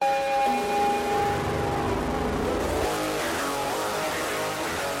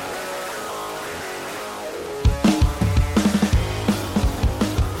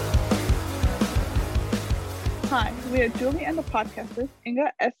We are Julie and the podcasters,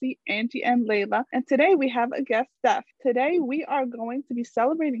 Inga, Essie, Angie, and Layla. And today we have a guest, Steph. Today we are going to be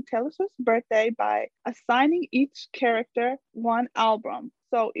celebrating Taylor Swift's birthday by assigning each character one album.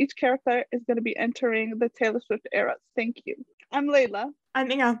 So each character is going to be entering the Taylor Swift era. Thank you. I'm Layla.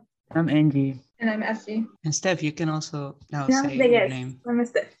 I'm Inga. I'm Angie. And I'm Essie. And Steph, you can also now Yeah, say yes. your name. I'm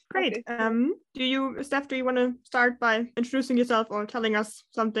Steph. Great. Okay. Steph, do you want to start by introducing yourself or telling us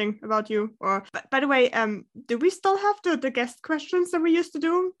something about you? Or by the way, do we still have the guest questions that we used to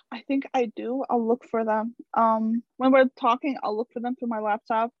do? I think I do. I'll look for them. When we're talking, I'll look for them through my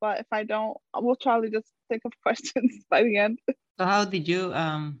laptop. But if I don't, we'll try to just think of questions by the end. So how did you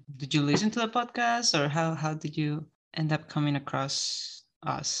listen to the podcast, or how did you end up coming across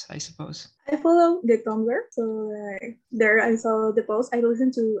us, I suppose? I follow the Tumblr, so there I saw the post. I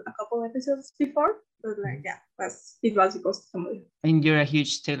listened to a couple episodes before, but it was because of somebody. And you're a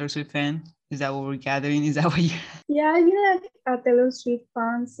huge Taylor Swift fan? Is that what we're gathering? Is that what you... Yeah, I've been a Taylor Swift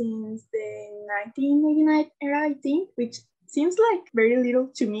fan since the 1989 era, I think, which seems like very little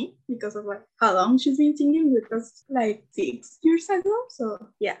to me because of like how long she's been singing, because like 6 years ago. So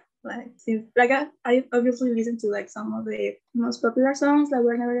yeah. I obviously listen to like some of the most popular songs, like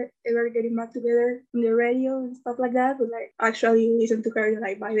we're never ever getting back together on the radio and stuff like that, but like actually listen to her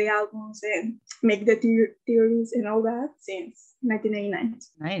like buy the albums and make the theories and all that since 1989.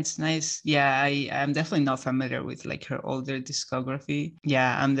 Nice. Yeah, I'm definitely not familiar with like her older discography.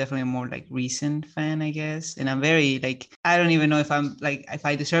 Yeah, I'm definitely a more like recent fan, I guess. And I'm very like, I don't even know if I'm like, if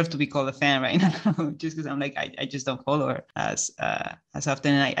I deserve to be called a fan right now, just because I'm like, I just don't follow her as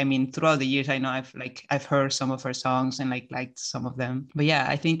often. And I mean, throughout the years, I know I've heard some of her songs and like liked some of them. But yeah,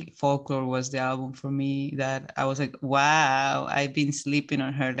 I think Folklore was the album for me that I was like, wow, I've been sleeping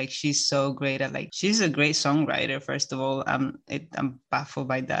on her. Like, she's so great at like, she's a great songwriter, first of all. I'm baffled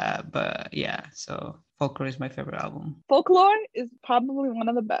by that, but yeah, so Folklore is my favorite album. Folklore is probably one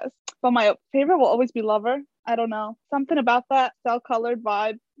of the best, but my favorite will always be Lover. I don't know, something about that cell-colored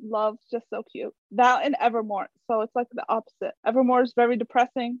vibe. Love's just so cute. That and Evermore, so it's like the opposite. Evermore is very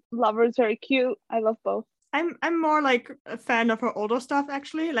depressing. Lover is very cute. I love both. I'm more like a fan of her older stuff,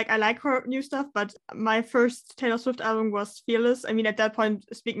 actually. Like, I like her new stuff, but my first Taylor Swift album was Fearless. I mean, at that point,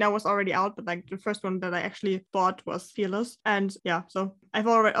 Speak Now was already out, but like the first one that I actually bought was Fearless. And yeah, so I've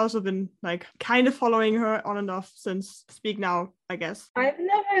already also been like kind of following her on and off since Speak Now, I guess. I've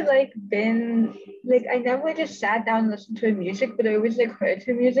never I never just sat down and listened to her music, but I always like heard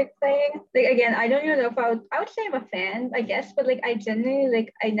her music playing. Like, again, I don't even know if I would say I'm a fan, I guess, but like I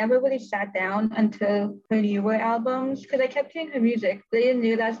genuinely I never really sat down until her newer albums, because I kept hearing her music, but I didn't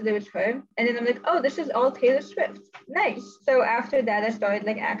realize that it was her. And then I'm like, oh, this is all Taylor Swift. Nice. So after that, I started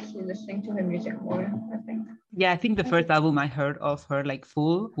like actually listening to her music more, I think. Yeah, I think the first album I heard of her like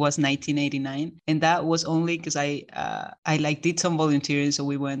full was 1989, and that was only because I like did some volunteering, so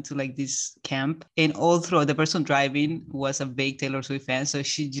we went to like this camp, and all through the person driving was a big Taylor Swift fan, so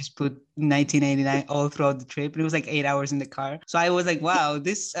she just put 1989 all throughout the trip. It was like 8 hours in the car, so I was like, wow,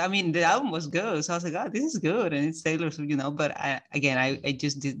 the album was good, so I was like, oh, this is good, and it's Taylor Swift, But I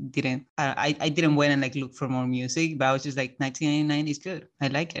just didn't went and like look for more music, but I was just like, 1989 is good, I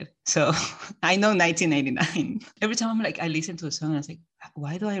like it. So I know 1989. Every time I'm like, I listen to a song, I was like,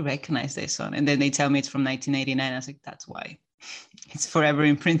 why do I recognize this song? And then they tell me it's from 1989. I was like, that's why. It's forever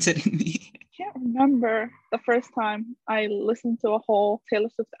imprinted in me. I can't remember the first time I listened to a whole Taylor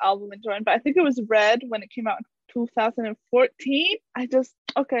Swift album and joined, but I think it was Red when it came out in 2014.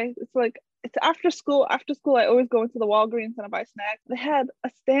 It's after school. After school, I always go into the Walgreens and I buy snacks. They had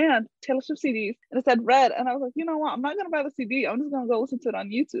a stand, Taylor Swift CDs, and it said Red. And I was like, you know what? I'm not going to buy the CD. I'm just going to go listen to it on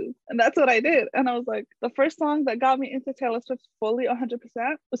YouTube. And that's what I did. And I was like, the first song that got me into Taylor Swift fully 100%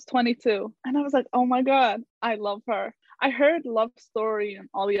 was 22. And I was like, oh my God, I love her. I heard Love Story and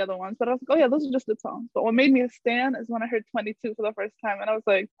all the other ones, but I was like, oh yeah, those are just good songs. But what made me a stan is when I heard 22 for the first time. And I was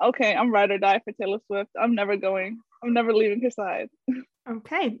like, okay, I'm ride or die for Taylor Swift. I'm never leaving her side.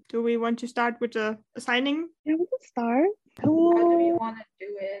 Okay. Do we want to start with the assigning? Yeah, we can start. Cool. How do we want to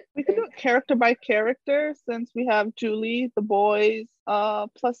do it? We can do it character by character, since we have Julie, the boys,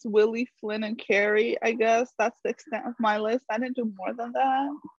 plus Willie, Flynn, and Carrie. I guess that's the extent of my list. I didn't do more than that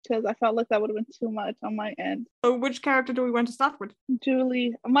because I felt like that would have been too much on my end. So which character do we want to start with?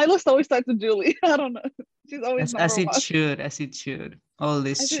 Julie. My list always starts with Julie. I don't know. She's always as it should. All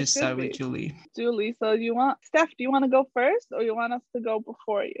this should start with Julie. Julie. So Steph, do you want to go first, or you want us to go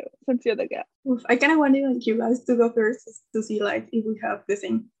before you, since you're the guest? I kind of wanted like you guys to go first to see like if we have the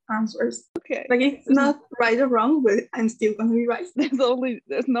same answers. Okay. Like, it's not right or wrong, but I'm still gonna be right.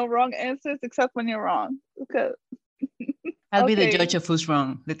 There's no wrong answers except when you're wrong. Okay. I'll be the Okay. judge of who's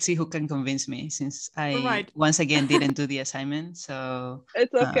wrong. Let's see who can convince me, since I Right. once again didn't do the assignment. So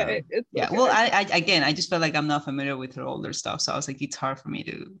It's okay. It's yeah. okay. Well, I just felt like I'm not familiar with her older stuff, so I was like, it's hard for me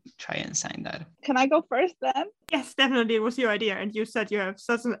to try and sign that. Can I go first then? Yes, definitely, it was your idea, and you said you have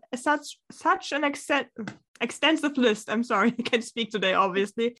such an extensive list. I'm sorry, I can't speak today,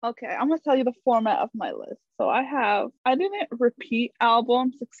 obviously. Okay, I'm gonna tell you the format of my list. So I didn't repeat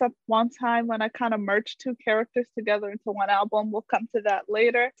albums except one time when I kind of merged two characters together into one album. We'll come to that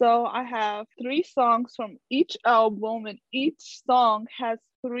later. So I have 3 songs from each album, and each song has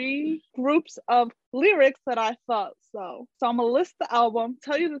 3 groups of lyrics that I thought so. So I'm gonna list the album,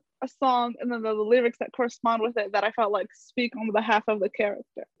 tell you a song, and then the lyrics that correspond with it that I felt like speak on behalf of the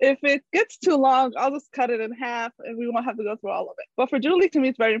character. If it gets too long, I'll just cut it in half and we won't have to go through all of it. But for Julie, to me,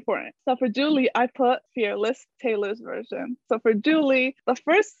 it's very important. So for Julie, I put Fearless, Taylor's version. So for Julie, the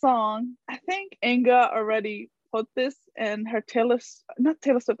first song, I think Inga already put this in her not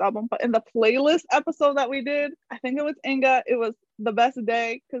Taylor Swift album, but in the playlist episode that we did. I think it was Inga. It was The Best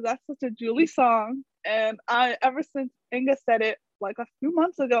Day, because that's such a Julie song. And ever since Inga said it like a few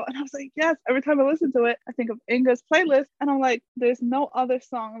months ago, and I was like, yes, every time I listen to it, I think of Inga's playlist, and I'm like, there's no other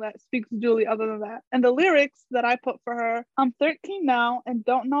song that speaks to Julie other than that. And the lyrics that I put for her: I'm 13 now and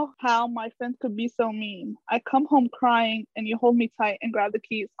don't know how my friends could be so mean. I come home crying and you hold me tight and grab the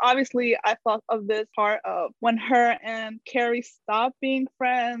keys. Obviously, I thought of this part of when her and Carrie stopped being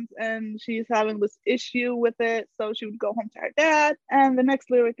friends and she's having this issue with it, so she would go home to her dad. And the next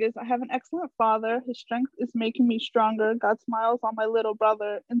lyric is, I have an excellent father. His strength is making me stronger. God smiles on my little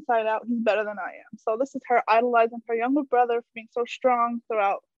brother. Inside out, he's better than I am. So this is her idolizing her younger brother for being so strong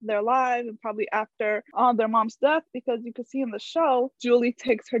throughout their lives, and probably after their mom's death, because you can see in the show, Julie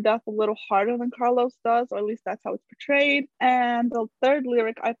takes her death a little harder than Carlos does, or at least that's how it's portrayed. And the third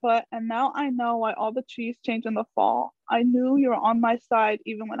lyric I put, and now I know why all the trees change in the fall. I knew you were on my side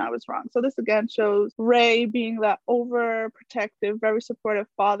even when I was wrong. So this again shows Ray being that overprotective, very supportive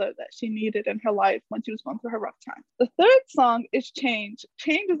father that she needed in her life when she was going through her rough time. The third song is Change.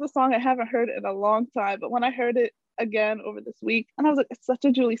 Change is a song I haven't heard in a long time, but when I heard it again over this week, and I was like, it's such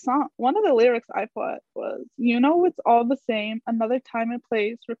a Julie song. One of the lyrics I put was, you know, it's all the same, another time and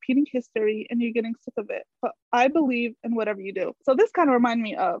place, repeating history, and you're getting sick of it. But I believe in whatever you do. So this kind of reminded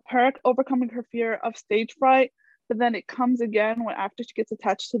me of her overcoming her fear of stage fright. But then it comes again when after she gets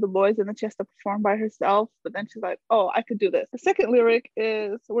attached to the boys and then she has to perform by herself. But then she's like, oh, I could do this. The second lyric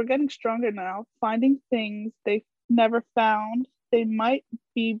is, we're getting stronger now, finding things they've never found. They might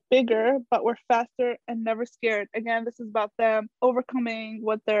be bigger, but we're faster and never scared. Again, this is about them overcoming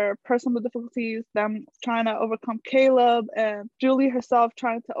what their personal difficulties, them trying to overcome Caleb, and Julie herself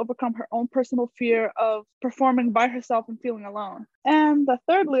trying to overcome her own personal fear of performing by herself and feeling alone. And the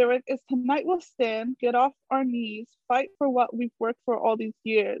third lyric is, tonight we'll stand, get off our knees, fight for what we've worked for all these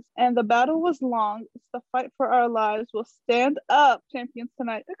years. And the battle was long. It's the fight for our lives. We'll stand up, champions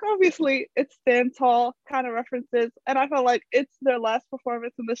tonight. Like, obviously, it's Stand Tall kind of references. And I felt like it's their last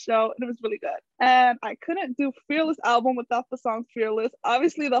performance in the show, and it was really good. And I couldn't do Fearless album without the song Fearless.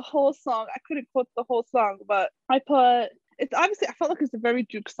 Obviously, the whole song, I couldn't quote the whole song, but I put, it's obviously, I felt like it's a very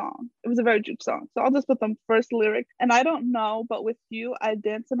Juke song. It was a very Juke song. So I'll just put the first lyric. And I don't know, but with you, I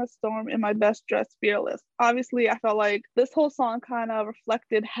dance in a storm in my best dress, fearless. Obviously, I felt like this whole song kind of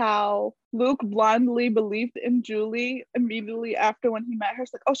reflected how Luke blindly believed in Julie immediately after when he met her.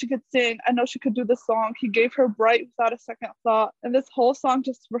 It's like, oh, she could sing. I know she could do this song. He gave her Bright without a second thought. And this whole song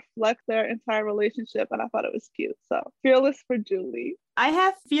just reflects their entire relationship. And I thought it was cute. So Fearless for Julie. I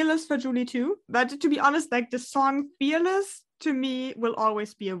have Fearless for Julie too. But to be honest, like the song Fearless to me will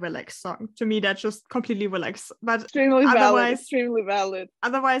always be a Relax song. To me, that's just completely Relax. But extremely valid.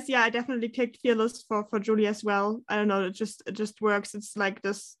 Otherwise, yeah, I definitely picked Fearless for Julie as well. I don't know, it just works. It's like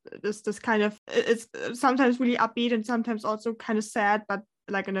this kind of, it's sometimes really upbeat and sometimes also kind of sad, but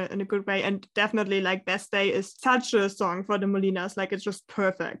like in a good way. And definitely like Best Day is such a song for the Molinas. Like it's just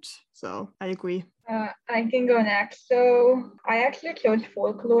perfect. So I agree. I can go next. So I actually chose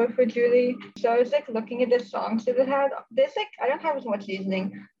Folklore for Julie. So I was like looking at the songs that it had. There's like, I don't have as much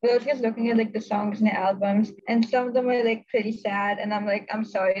listening, but I was just looking at like the songs and the albums, and some of them are like pretty sad. And I'm like, I'm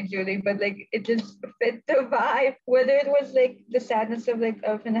sorry, Julie, but like it just fit the vibe. Whether it was like the sadness of like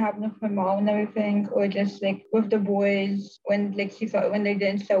everything that happened with my mom and everything, or just like with the boys when like she thought when they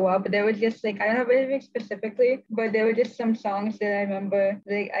didn't show up. But there was just like, I don't have anything specifically, but there were just some songs that I remember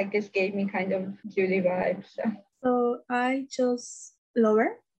like I guess gave me kind of Julie vibes. So I chose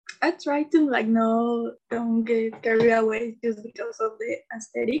Lover. I try to like no don't get carried away just because of the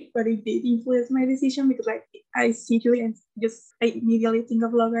aesthetic, but it did influence my decision because like I see Julie and just I immediately think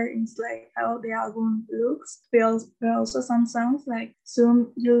of Lover and it's like how the album looks. But also some songs like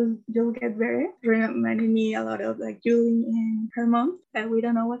Soon You'll Get Better reminding me a lot of like Julie and her mom. And we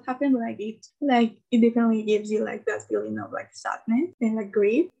don't know what happened, but like it definitely gives you like that feeling of like sadness and like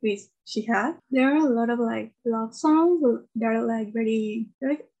grief which she had. There are a lot of like love songs that are like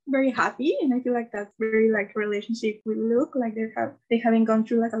very happy, and I feel like that's very like relationship with Luke. Like they haven't gone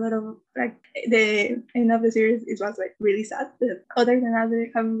through like a lot of like the end of the series. It was like really sad. But other than that,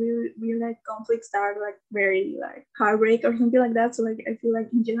 they have really like conflicts that are like very like heartbreak or something like that. So like I feel like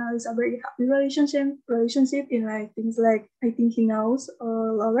in general it's a very happy relationship in like things like I Think He Knows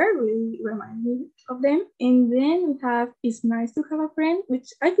or Lover really remind me of them. And then we have It's Nice to Have a Friend, which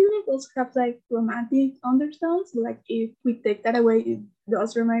I feel like also have like romantic undertones. But like if we take that away, it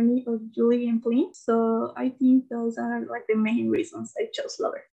does remind me of Julie and Flynn. So I think those are like the main reasons I chose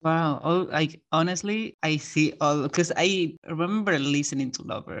Lover. Wow. Oh, like honestly, I see all because I remember listening to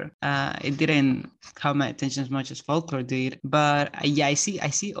Lover. It didn't have my attention as much as Folklore did, but yeah, I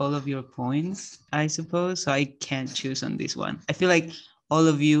see all of your points, I suppose. So I can't choose on this one. I feel like all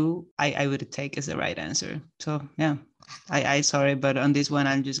of you, I would take as the right answer. So yeah. I sorry, but on this one,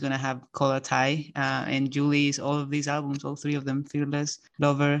 I'm just gonna have call a tie. And Julie's all of these albums, all three of them, Fearless,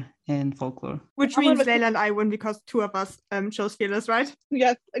 Lover, and Folklore. Which I'm means gonna- Layla and I win because two of us chose Fearless, right?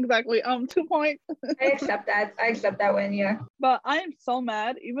 Yes, exactly. 2 points. I accept that one, yeah. But I am so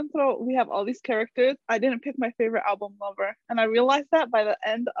mad. Even though we have all these characters, I didn't pick my favorite album, Lover. And I realized that by the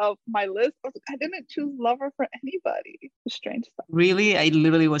end of my list. I was like, I didn't choose Lover for anybody. It's strange stuff. Really? I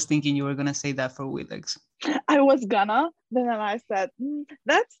literally was thinking you were gonna say that for Willax. I was gonna, but then I said,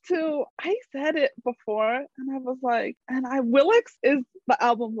 that's too, I said it before, and I was like, Willix is the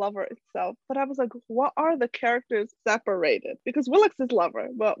album Lover itself, but I was like, what are the characters separated? Because Willix is Lover,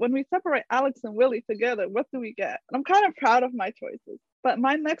 but when we separate Alex and Willie together, what do we get? And I'm kind of proud of my choices. But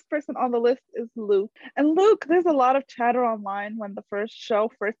my next person on the list is Luke. And Luke, there's a lot of chatter online when the first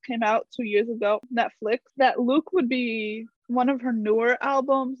show first came out 2 years ago, Netflix, that Luke would be one of her newer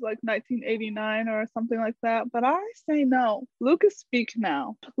albums, like 1989 or something like that. But I say no. Luke is Speak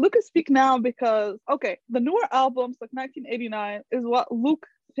Now. Luke is Speak Now because, okay, the newer albums, like 1989, is what Luke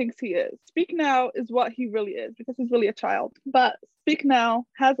thinks he is. Speak Now is what he really is because he's really a child. But Speak Now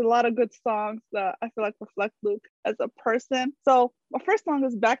has a lot of good songs that I feel like reflect Luke as a person. So my first song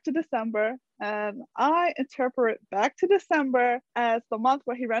is Back to December, and I interpret Back to December as the month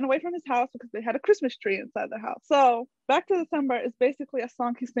where he ran away from his house because they had a Christmas tree inside the house. So Back to December is basically a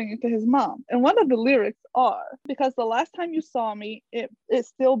song he's singing to his mom. And one of the lyrics are, because the last time you saw me, it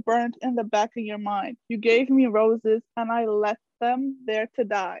still burnt in the back of your mind. You gave me roses and I left them there to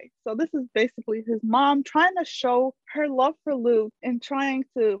die. So this is basically his mom trying to show her love for Luke and trying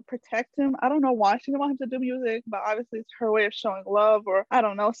to protect him. I don't know why she didn't want him to do music, but obviously it's her way of showing love. Or I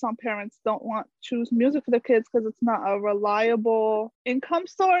don't know, some parents don't want to choose music for their kids because it's not a reliable income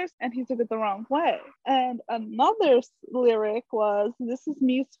source, and he took it the wrong way. And another lyric was, this is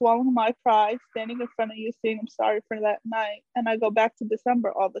me swallowing my pride, standing in front of you saying I'm sorry for that night, and I go back to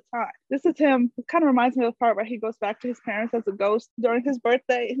December all the time. This is him. It kind of reminds me of the part where he goes back to his parents as a ghost during his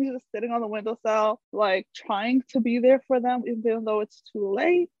birthday, and he's just sitting on the windowsill, like trying to be there for them, even though it's too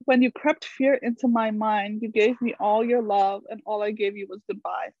late. When you crept fear into my mind, you gave me all your love, and all I gave you was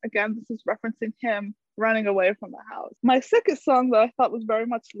goodbye. Again, this is referencing him running away from the house. My second song that I thought was very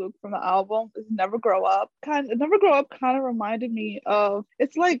much Luke from the album is Never Grow Up. Never Grow Up kind of reminded me of,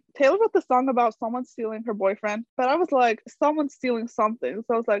 it's like Taylor wrote the song about someone stealing her boyfriend, but I was like, someone stealing something.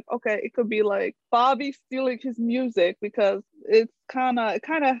 So I was like, okay, it could be like Bobby stealing his music because it kind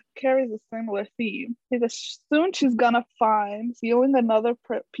of carries a similar theme. Because soon she's gonna find stealing another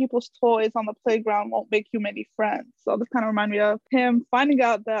people's toys on the playground won't make you many friends. So this kind of reminds me of him finding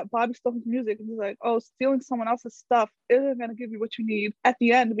out that Bobby stole his music, and he's like, oh, stealing someone else's stuff isn't gonna give you what you need at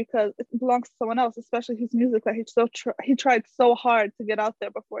the end because it belongs to someone else, especially his music that he tried so hard to get out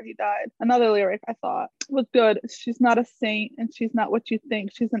there before he died. Another lyric I thought was good. She's not a saint and she's not what you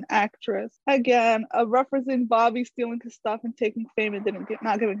think. She's an actress. Again, referencing Bobby stealing his stuff and taking fame and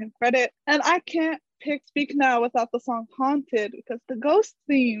not giving him credit. And I can't pick Speak Now without the song Haunted because the ghost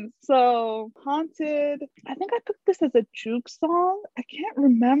themes. So Haunted, I think I picked this as a juke song. I can't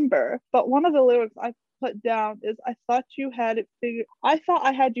remember, but one of the lyrics I put down is, I thought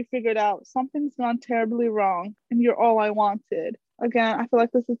I had you figured out. Something's gone terribly wrong and you're all I wanted. Again, I feel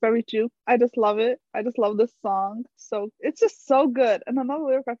like this is very Juke. I just love it. I just love this song. So it's just so good. And another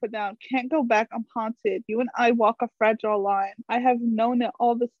lyric I put down, can't go back, I'm haunted. You and I walk a fragile line. I have known it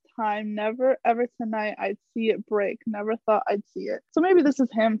all this time. Never ever tonight I'd see it break. Never thought I'd see it. So maybe this is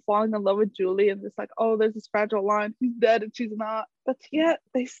him falling in love with Julie and just like, oh, there's this fragile line. He's dead and she's not. But yet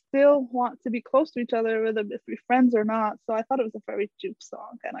they still want to be close to each other, whether if we're friends or not. So I thought it was a very Juke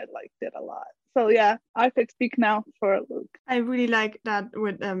song and I liked it a lot. So yeah, I picked Speak Now for Luke. I really like that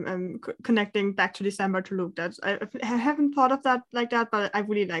with connecting Back to December to Luke. That's I haven't thought of that like that, but I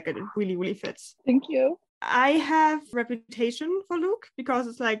really like it. It really, really fits. Thank you. I have Reputation for Luke because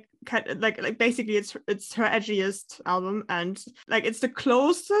it's like basically it's her edgiest album, and like it's the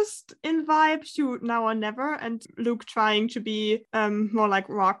closest in vibe to Now or Never, and Luke trying to be more like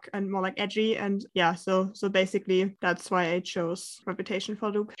rock and more like edgy, and yeah, so basically that's why I chose Reputation for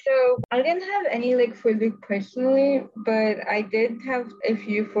Luke. So I didn't have any like for Luke personally, but I did have a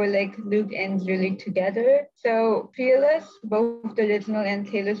few for like Luke and Julie together. So Fearless, both the original and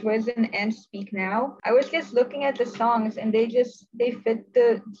Taylor's version, and Speak Now. I was just looking at the songs and they fit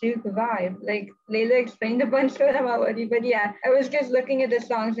the Duke vibe. Like Layla explained a bunch of them already, but yeah, I was just looking at the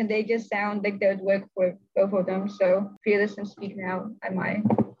songs and they just sound like they would work for both of them. So Fearless and Speak Now are my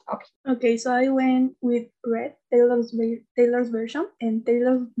options. Okay, so I went with Red, Taylor's version, and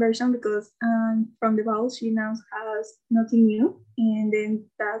Taylor's version because from the Vows she now has Nothing New, and then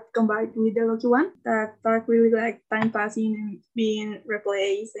that combined with the Lucky One, that really like time passing and being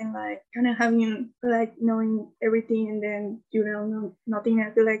replaced and like kind of having like knowing everything and then you know nothing.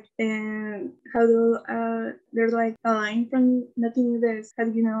 I feel like and how do there's like a line from Nothing New that's how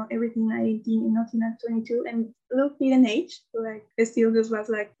do you know everything at 18 and nothing at 22, and Luke didn't age, so like it still just was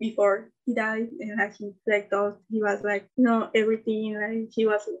like before he died, and like he like thought he was like everything, like he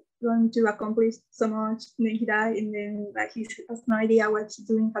was going to accomplish so much, and then he died, and then like he has no idea what he's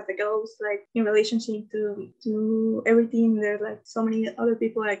doing as a ghost, like in relationship to everything. There's like so many other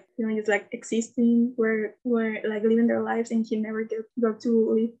people like just like existing where like living their lives, and he never got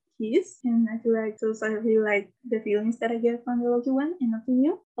to live his. And I feel like those are really like the feelings that I get from the Lucky One and Nothing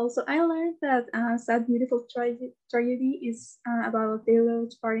New. Also, I learned that Sad Beautiful Tragedy is about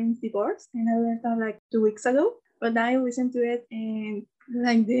Taylor's parents' divorce, and I learned that like 2 weeks ago. But I listened to it and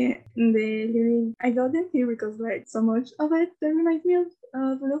like the lyric, I got them here because like so much of it that reminds me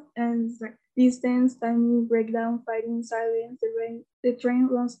of Luke, and it's like distance, timing, breakdown, fighting, silence, the train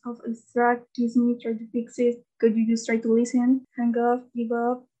runs off its track, kiss me, try to fix it, could you just try to listen, hang up, give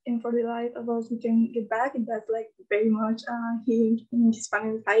up, and for the life of us we can get back. And that's like very much he in his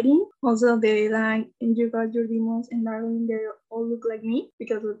family fighting. Also the line, and you got your demons and darling they all look like me,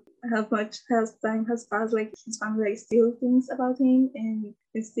 because of how much time has passed, like his family like, still thinks about him, and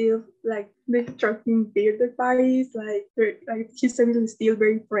it's still like they throw birthday parties, like his family is still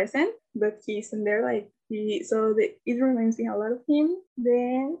very present, but he's in there like it reminds me a lot of him.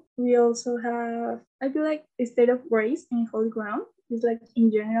 Then we also have, I feel like, a State of Grace and Holy Ground. Just like in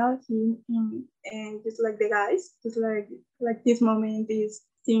general, him and just like the guys, just like this moment, this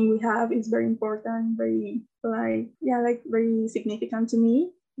thing we have is very important, very very significant to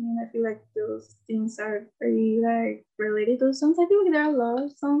me. And I feel like those things are very like related to songs. I feel like there are a lot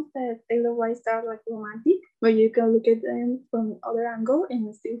of songs that Taylor White are like romantic, but you can look at them from other angle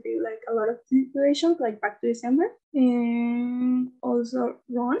and still feel like a lot of situations like Back to December, and also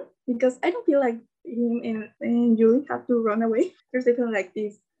Run, because I don't feel like him and Julie have to run away. There's definitely like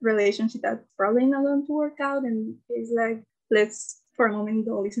this relationship that's probably not going to work out, and it's like, let's for a moment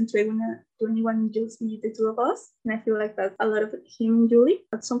don't listen to anyone and just be the two of us. And I feel like that's a lot of him and Julie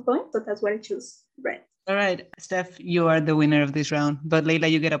at some point, so that's why I choose Red. All right, Steph, you are the winner of this round, but Layla,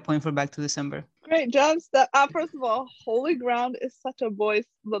 you get a point for Back to December. Great job, Steph. First of all, Holy Ground is such a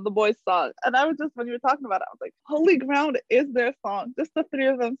the boys' song. And I was just, when you were talking about it, I was like, Holy Ground is their song. Just the three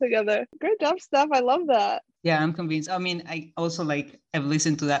of them together. Great job, Steph. I love that. Yeah, I'm convinced. I mean, I also I've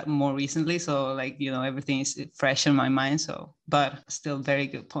listened to that more recently, so everything is fresh in my mind. So, but still very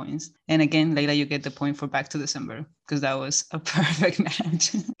good points. And again, Layla, you get the point for Back to December because that was a perfect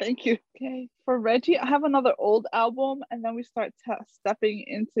match. Thank you. Okay, for Reggie, I have another old album, and then we start stepping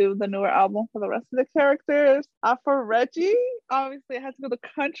into the newer album for the rest of the characters. For Reggie, obviously, I had to go the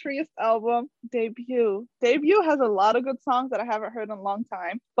countryest album, Debut. Debut has a lot of good songs that I haven't heard in a long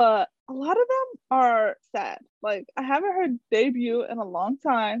time, but a lot of them are sad. Like, I haven't heard Debut in a long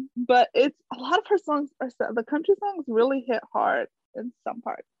time, but a lot of her songs are sad. The country songs really hit hard. in some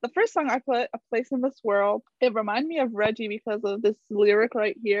parts. The first song I put, A Place in This World, it reminded me of Reggie because of this lyric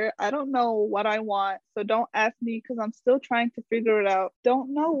right here. I don't know what I want, so don't ask me because I'm still trying to figure it out.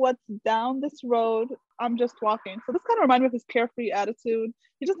 Don't know what's down this road. I'm just walking. So this kind of reminded me of his carefree attitude.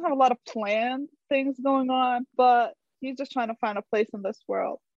 He doesn't have a lot of planned things going on, but he's just trying to find a place in this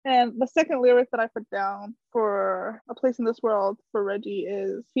world. And the second lyric that I put down for A Place in This World for Reggie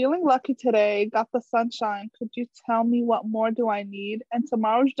is, feeling lucky today, got the sunshine. Could you tell me what more do I need? And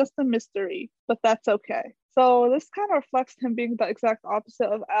tomorrow's just a mystery, but that's okay. So this kind of reflects him being the exact opposite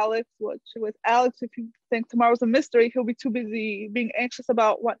of Alex, which with Alex, if you think tomorrow's a mystery, he'll be too busy being anxious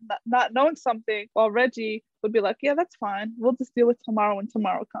about what not knowing something, while Reggie would be like, yeah, that's fine. We'll just deal with tomorrow when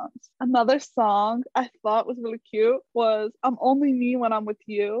tomorrow comes. Another song I thought was really cute was I'm Only Me When I'm With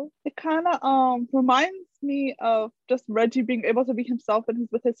You. It kind of reminds me of just Reggie being able to be himself when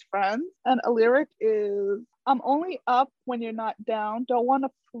he's with his friends. And a lyric is, I'm only up when you're not down. Don't want to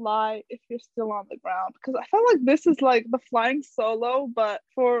fly if you're still on the ground. Because I feel like this is like the flying solo, but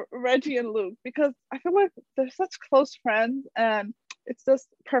for Reggie and Luke, because I feel like they're such close friends and it's just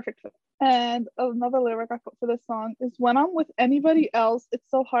perfect for them. And another lyric I put for this song is, when I'm with anybody else, it's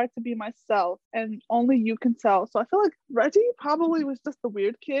so hard to be myself and only you can tell. So I feel like Reggie probably was just the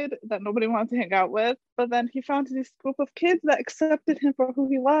weird kid that nobody wanted to hang out with. But then he found this group of kids that accepted him for who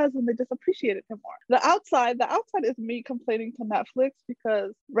he was and they just appreciated him more. The outside is me complaining to Netflix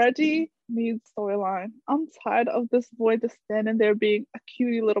because Reggie needs storyline. I'm tired of this boy just standing there being a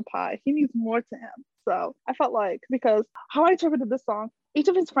cutie little pie. He needs more to him. So I felt like, because how I interpreted this song, each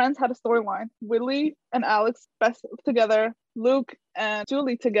of his friends had a storyline. Willie and Alex best together, Luke and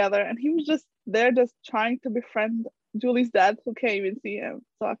Julie together, and he was just there just trying to befriend Julie's dad who can't even see him.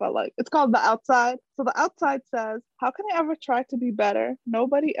 So I felt like it's called The Outside. So The Outside says, how can I ever try to be better?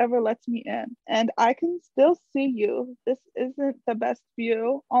 Nobody ever lets me in. And I can still see you. This isn't the best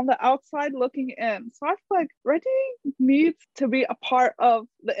view. On the outside looking in. So I feel like Reggie needs to be a part of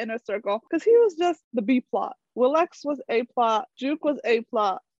the inner circle because he was just the B plot. Willex was A plot. Juke was A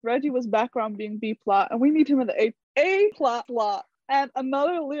plot. Reggie was background being B plot. And we need him in the A plot. And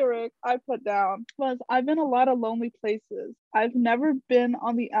another lyric I put down was, I've been a lot of lonely places. I've never been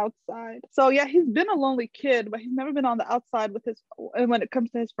on the outside. So yeah, he's been a lonely kid, but he's never been on the outside with when it comes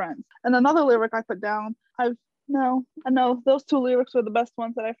to his friends. And another lyric I put down, I know those two lyrics were the best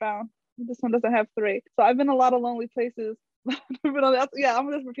ones that I found. This one doesn't have three. So I've been a lot of lonely places. Yeah, I'm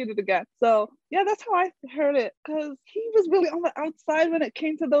gonna just repeat it again. So yeah, that's how I heard it, because he was really on the outside when it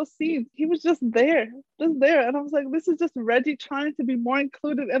came to those scenes. He was just there, and I was like, this is just Reggie trying to be more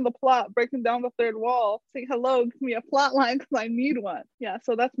included in the plot, breaking down the third wall, saying, hello, give me a plot line because I need one. Yeah,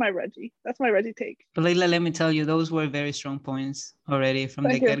 so that's my Reggie take. But Leila, let me tell you, those were very strong points already from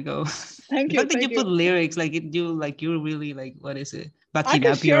the get-go. Thank you. The fact that you put lyrics, you're really like, what is it? Backing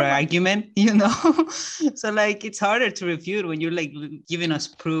up your argument, So like, it's harder to refute when you're like giving us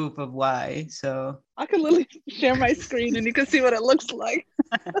proof of why. So I can literally share my screen and you can see what it looks like.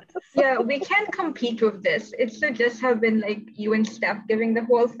 Yeah, we can't compete with this. It should just have been like you and Steph giving the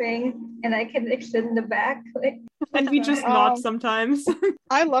whole thing, and I can like sit in the back. And we just nod sometimes.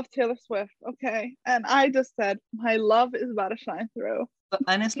 I love Taylor Swift, okay? And I just said, my love is about to shine through. But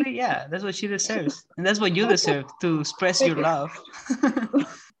honestly, yeah, that's what she deserves. And that's what you deserve, to express your love.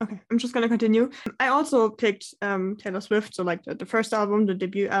 Okay, I'm just going to continue. I also picked Taylor Swift, so like the first album, the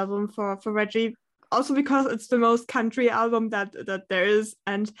debut album for Reggie. Also because it's the most country album that there is.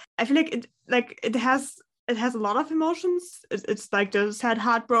 And I feel like it has a lot of emotions. It's like the sad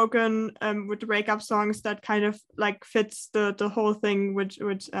heartbroken with the breakup songs that kind of like fits the whole thing with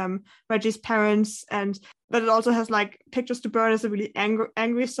Reggie's parents, but it also has like Pictures to Burn is a really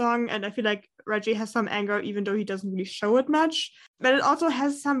angry song, and I feel like Reggie has some anger even though he doesn't really show it much. But it also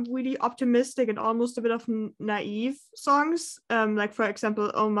has some really optimistic and almost a bit of naive songs, like for example,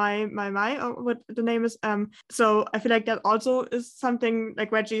 Oh My, or what the name is. So I feel like that also is something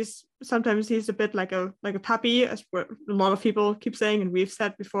like Reggie's. Sometimes he's a bit like a puppy, as a lot of people keep saying, and we've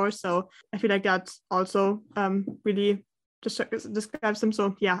said before. So I feel like that also really describes him.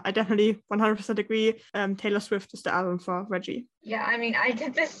 So yeah, I definitely 100% agree. Taylor Swift is the album for Reggie. Yeah, I mean, I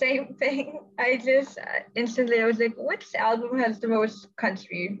did the same thing. I just instantly, I was like, which album has the most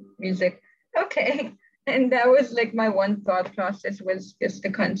country music? Okay. And that was like my one thought process was just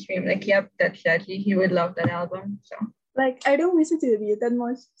the country. I'm like, yep, that's Reggie. He would love that album. So like, I don't listen to the video that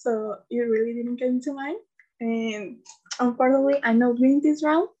much, so it really didn't come to mind. And unfortunately, I'm not doing this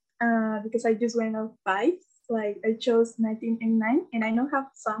round because I just went off vibes. Like, I chose 1989, and I don't have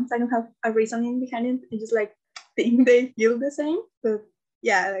songs. I don't have a reasoning behind it. I just like think they feel the same. But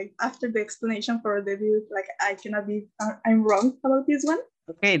yeah, like after the explanation for debut, like I cannot be, I'm wrong about this one.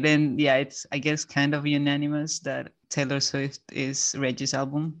 Okay, then yeah, it's I guess kind of unanimous that Taylor Swift is Reggie's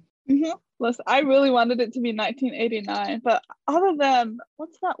album. Listen, I really wanted it to be 1989, but other than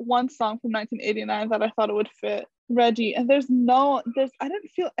what's that one song from 1989 that I thought it would fit? Reggie. And I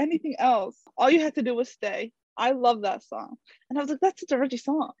didn't feel anything else. All you had to do was stay. I love that song. And I was like, that's such a Reggie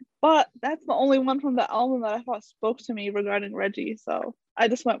song. But that's the only one from the album that I thought spoke to me regarding Reggie. So I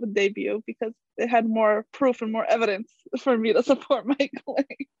just went with Debut because it had more proof and more evidence for me to support my claim.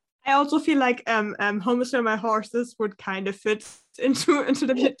 I also feel like Home is Where My Horse Is would kind of fit into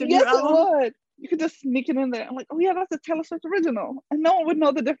the debut Yes, album. it would. You could just sneak it in there. I'm like, oh yeah, that's a Taylor Swift original. And no one would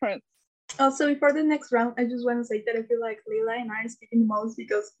know the difference. Also, before the next round, I just want to say that I feel like Leila and I are speaking the most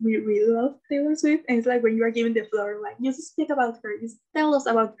because we really love Taylor Swift. And it's like when you are given the floor, like, you just speak about her. Just tell us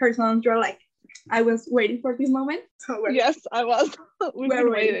about her songs. You're like, I was waiting for this moment. So Yes, I was.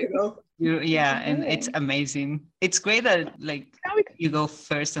 we're waiting to go. Yeah, and it's amazing. It's great that like Now we can- you go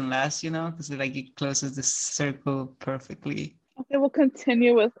first and last, because like it closes the circle perfectly. Okay, we'll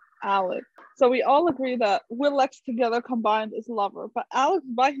continue with Alex. So we all agree that Will X together combined is Lover, but Alex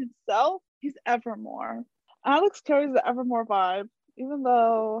by himself, he's Evermore. Alex carries the Evermore vibe, even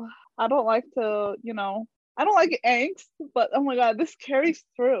though I don't like to, I don't like angst, but oh my God, this carries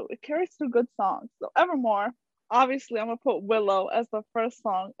through. It carries through good songs. So Evermore, obviously I'm gonna put Willow as the first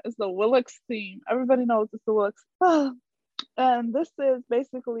song, as the Will X theme. Everybody knows it's the Will X. And this is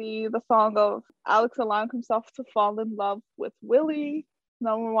basically the song of Alex allowing himself to fall in love with Willie.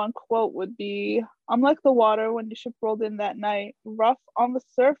 Number one quote would be, I'm like the water when your ship rolled in that night, rough on the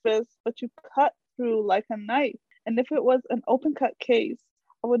surface, but you cut through like a knife. And if it was an open cut case,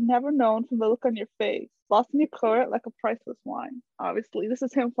 I would never known from the look on your face. Lost in your current like a priceless wine. Obviously, this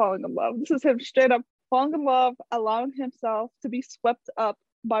is him falling in love. This is him straight up falling in love, allowing himself to be swept up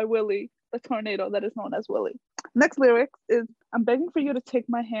by Willie, the tornado that is known as Willie. Next lyrics is, I'm begging for you to take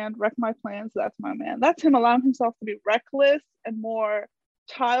my hand, wreck my plans, that's my man. That's him allowing himself to be reckless and more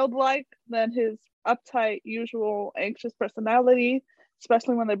childlike than his uptight, usual anxious personality,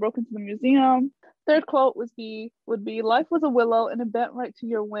 especially when they broke into the museum. Third quote would be, life was a willow and it bent right to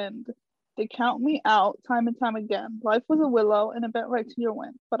your wind. They count me out time and time again. Life was a willow and it bent right to your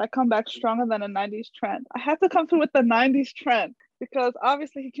wind. But I come back stronger than a 90s trend. I had to come through with the 90s trend because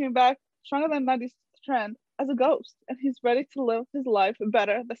obviously he came back stronger than 90s trend as a ghost, and he's ready to live his life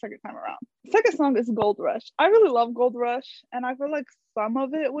better the second time around. The second song is Gold Rush. I really love Gold Rush, and I feel like some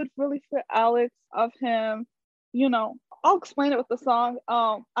of it would really fit Alex, of him, I'll explain it with the song.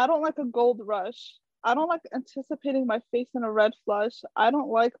 I don't like a gold rush. I don't like anticipating my face in a red flush. I don't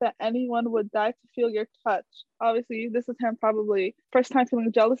like that anyone would die to feel your touch. Obviously, this is him probably first time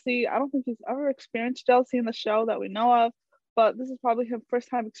feeling jealousy. I don't think he's ever experienced jealousy in the show that we know of. But this is probably him first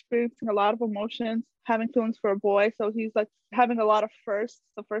time experiencing a lot of emotions, having feelings for a boy. So he's like having a lot of firsts.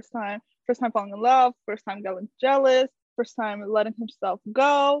 The first time falling in love, first time getting jealous, first time letting himself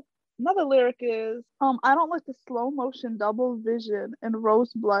go. Another lyric is, I don't like the slow motion double vision and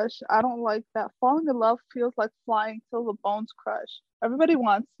rose blush. I don't like that falling in love feels like flying till the bones crush. Everybody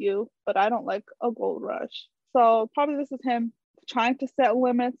wants you, but I don't like a gold rush. So probably this is him trying to set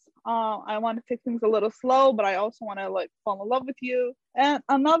limits. I want to take things a little slow, but I also want to like fall in love with you. And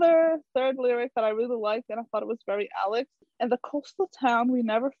another third lyric that I really liked, and I thought it was very Alex. In the coastal town we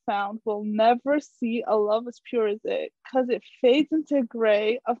never found, we'll never see a love as pure as it, cause it fades into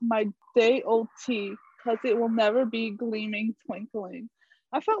gray of my day-old tea, cause it will never be gleaming, twinkling.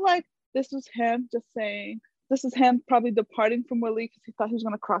 I felt like this was him just saying, this is him probably departing from Willie because he thought he was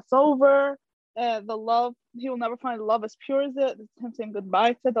gonna cross over. The love, he will never find love as pure as it. This is him saying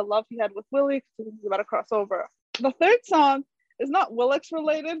goodbye to the love he had with Willie because he's about to cross over. The third song is not Will X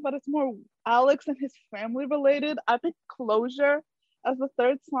related, but it's more Alex and his family related. I picked Closure as the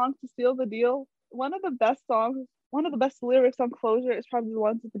third song to seal the deal. One of the best lyrics on Closure is probably the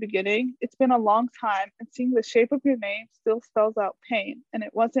ones at the beginning. It's been a long time, and seeing the shape of your name still spells out pain, and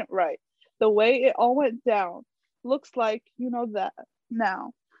it wasn't right. The way it all went down looks like you know that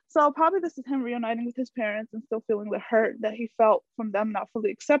now. So probably this is him reuniting with his parents and still feeling the hurt that he felt from them not fully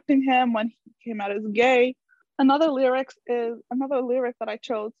accepting him when he came out as gay. Another lyric that I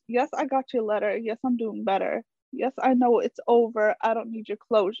chose. Yes, I got your letter. Yes, I'm doing better. Yes, I know it's over. I don't need your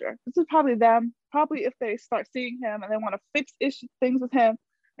closure. This is probably them. Probably if they start seeing him and they want to fix things with him.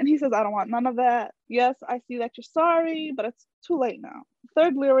 And he says, I don't want none of that. Yes, I see that you're sorry, but it's too late now.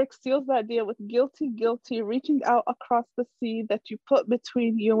 Third lyric seals that deal with guilty, guilty, reaching out across the sea that you put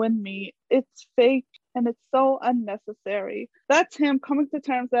between you and me. It's fake and it's so unnecessary. That's him coming to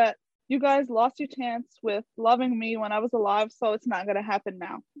terms that, you guys lost your chance with loving me when I was alive, so it's not gonna happen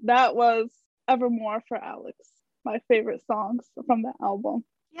now. That was Evermore for Alex. My favorite songs from the album.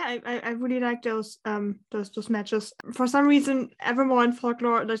 Yeah, I really like those matches. For some reason, Evermore and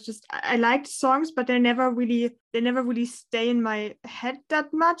Folklore, that's just I like the songs, but they never really stay in my head that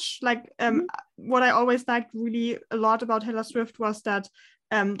much. Like what I always liked really a lot about Taylor Swift was that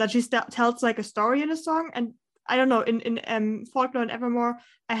she tells like a story in a song. And I don't know, in Folklore and Evermore,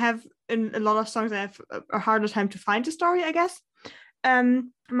 I have in a lot of songs I have a harder time to find the story, I guess.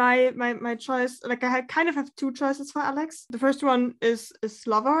 My choice, like I kind of have two choices for Alex. The first one is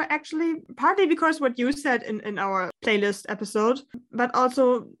Lover, actually, partly because what you said in our playlist episode, but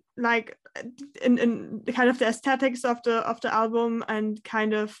also like in kind of the aesthetics of the album, and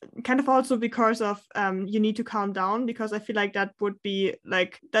kind of also because of You Need to Calm Down, because I feel like that would be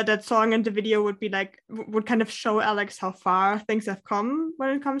like that song and the video would be like would kind of show Alex how far things have come when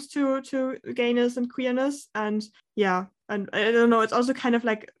it comes to gayness and queerness. And yeah, and I don't know, it's also kind of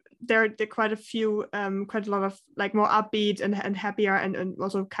like there are quite a lot of like more upbeat and happier and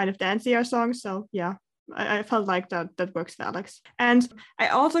also kind of dancier songs. So yeah, I felt like that works for Alex. And I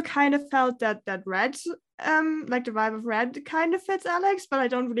also kind of felt that Red, like the vibe of Red kind of fits Alex, but I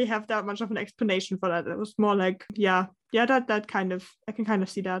don't really have that much of an explanation for that. It was more like, yeah, that kind of, I can kind of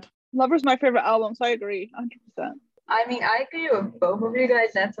see that. Lover's my favorite album, so I agree 100%. I mean, I agree with both of you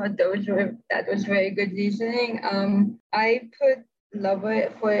guys. That was very good reasoning. I put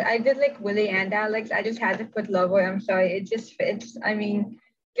Lover I did like Willie and Alex. I just had to put Lover. I'm sorry, it just fits. I mean,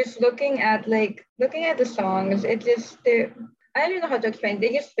 just looking at the songs, I don't even know how to explain.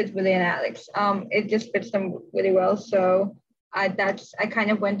 They just fit Willie and Alex. It just fits them really well. So I kind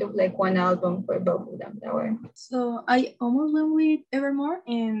of went with like one album for both of them that way. So I almost went with Evermore,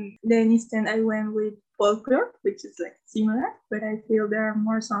 and then instead I went with Folklore, which is like similar, but I feel there are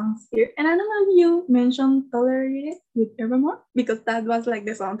more songs here. And I don't know if you mentioned Tolerated with Evermore, because that was like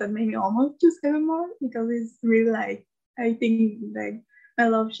the song that made me almost choose Evermore, because it's really like, I think like my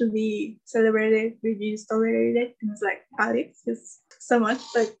love should be celebrated, which is tolerated. And it's like Alex just so much,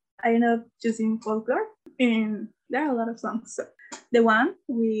 but I ended up choosing Folklore, and there are a lot of songs. So the one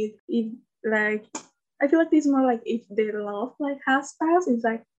with if like I feel like it's more like if the love like has passed, it's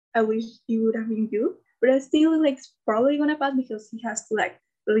like I wish it would have been you. But I still like it's probably gonna pass because he has to like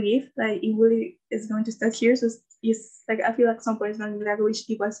leave. Like it really is going to start here. So it's like I feel like some point it's gonna be like I wish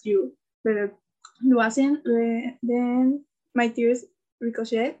it was you. But it wasn't. Then my tears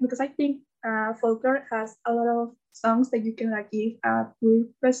ricochet, because I think Folklore has a lot of songs that you can like give a queer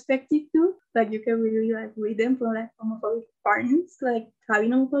perspective to. Like you can really like read them from like homophobic parents, like having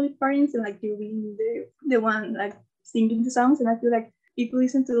homophobic parents, and like you being the one like singing the songs. And I feel like if you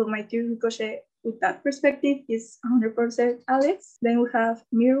listen to My Tears Ricochet with that perspective, is 100% Alex. Then we have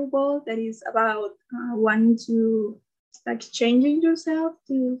Mirror Ball, that is about wanting to like changing yourself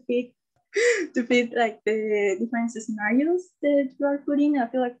to fit like the different scenarios that you are putting. I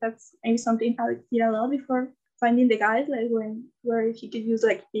feel like that's maybe something Alex did a lot before finding the guys, like where he could use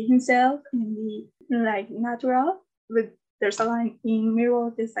like be himself and be like natural. But there's a line in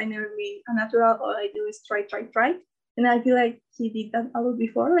Mirror, this I never be a natural, all I do is try. And I feel like he did that a lot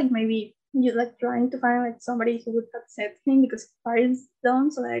before, like maybe you like trying to find like somebody who would accept him because his parents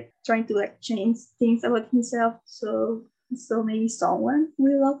don't, so like trying to like change things about himself so maybe someone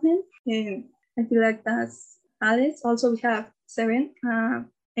will love him. And I feel like that's Alex. Also we have Seven,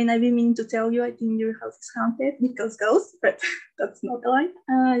 and I've been meaning to tell you I think your house is haunted because ghosts, but that's not a lie.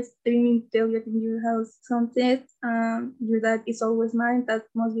 I've been meaning to tell you I think your house is haunted. Your dad is always mine, that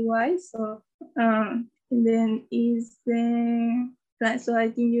must be why. So and then is the so I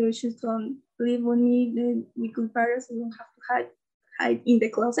think you should come live with me, then we could parents, so you don't have to hide in the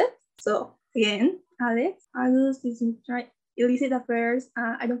closet. So again, Alex, August is try illicit affairs.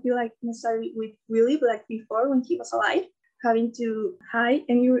 I don't feel like necessarily with Willie, but like before when he was alive, having to hide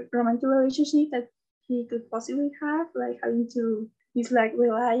any romantic relationship that he could possibly have, like having to just like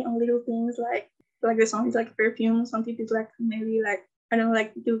rely on little things like the songs like perfume. Some people like maybe like I don't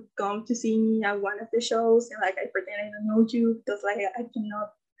like to come to see me at one of the shows and like I pretend I don't know you because like I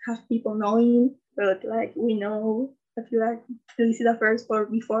cannot have people knowing, but like we know. I feel like illicit affairs for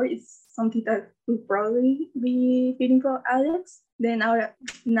before is something that would probably be fitting for Alex. Then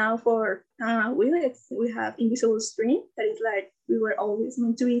now for Will, we have Invisible String, that is like we were always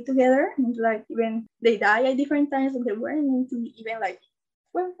meant to be together, and like even they die at different times, and they weren't meant to be even like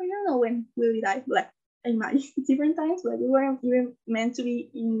well I don't know when Will die, but like I imagine different times, like we weren't even meant to be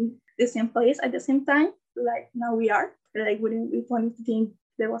in the same place at the same time. Like now we are. Like we wanted to think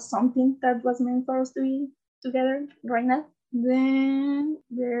there was something that was meant for us to be together right now. Then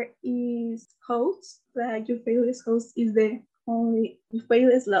there is Host. Like your favorite host is the only your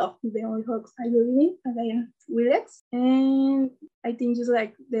favorite love is the only host I believe in, and I am Willex. And I think just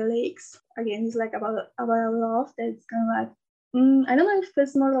like the lakes again, it's like about love that's kind of like I don't know if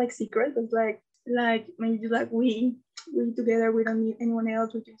it's more like secret, but like maybe just like we together, we don't need anyone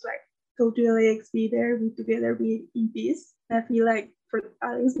else. We just like go to the lakes, be there, be together, be in peace. And I feel like for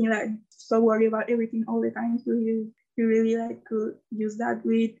Alex being like so worried about everything all the time, so you really like could use that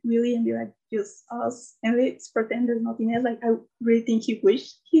with Willie and be like just us and let's pretend there's nothing else. Like I really think he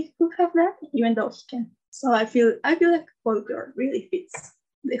wished he could have that, even though he can. So I feel like Folklore really fits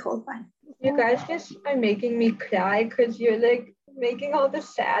the whole time. You guys just are making me cry because you're like making all the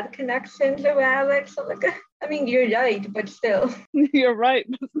sad connections of Alex. I'm like, I mean, you're right, but still. You're right,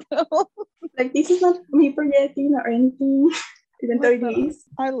 but still. Like this is not me forgetting or anything, even though it is.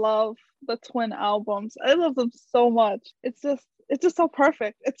 I love the twin albums. I love them so much. It's just so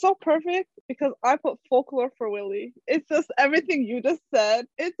perfect. It's so perfect because I put Folklore for Willie. It's just everything you just said.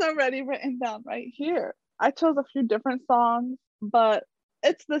 It's already written down right here. I chose a few different songs, but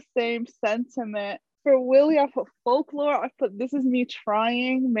it's the same sentiment. For Willie, I put Folklore. I put This Is Me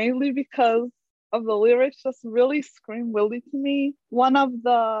Trying, mainly because of the lyrics just really scream Willie to me. One of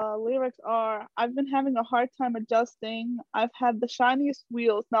the lyrics are, I've been having a hard time adjusting. I've had the shiniest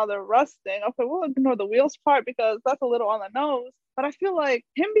wheels, now they're rusting. Okay, we'll ignore the wheels part because that's a little on the nose. But I feel like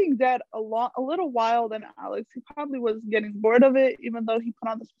him being dead a little while than Alex, he probably was getting bored of it, even though he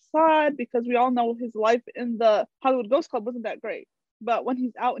put on this facade, because we all know his life in the Hollywood Ghost Club wasn't that great. But when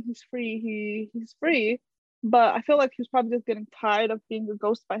he's out and he's free, he's free. But I feel like he's probably just getting tired of being a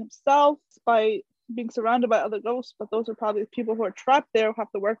ghost by himself, by being surrounded by other ghosts. But those are probably people who are trapped there who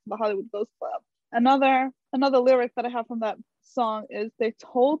have to work for the Hollywood Ghost Club. Another lyric that I have from that song is, they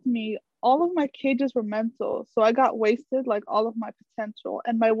told me all of my cages were mental, so I got wasted like all of my potential,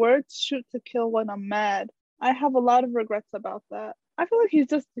 and my words shoot to kill when I'm mad. I have a lot of regrets about that. I feel like he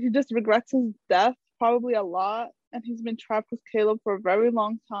just regrets his death probably a lot, and he's been trapped with Caleb for a very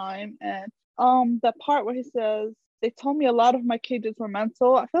long time. And that part where he says, they told me a lot of my cages were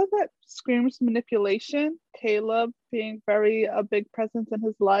mental, I feel like that screams manipulation. Caleb being a big presence in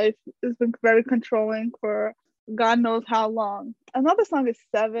his life has been very controlling for God knows how long. Another song is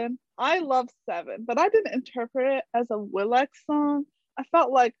Seven. I love Seven, but I didn't interpret it as a Willex song. I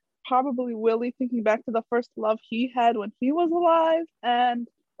felt like probably Willie thinking back to the first love he had when he was alive,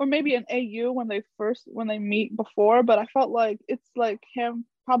 or maybe an AU when they meet before, but I felt like it's like him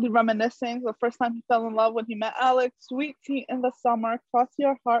probably reminiscing the first time he fell in love when he met Alex. Sweet tea in the summer, cross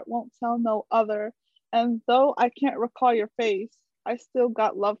your heart, won't tell no other. And though I can't recall your face, I still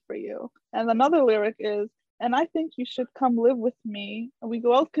got love for you. And another lyric is, and I think you should come live with me, and we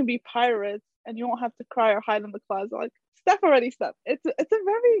both can be pirates, and you won't have to cry or hide in the closet. Like Steph already said, it's a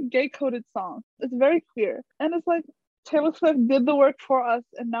very gay-coded song. It's very queer. And it's like, Taylor Swift did the work for us,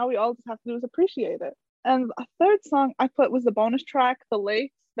 and now we all just have to do is appreciate it. And a third song I put was the bonus track, The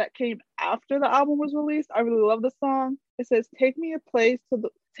Lakes, that came after the album was released. I really love the song. It says, take me to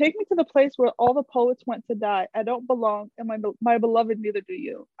the place where all the poets went to die. I don't belong, and my beloved, neither do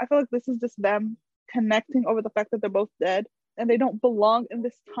you. I feel like this is just them connecting over the fact that they're both dead, and they don't belong in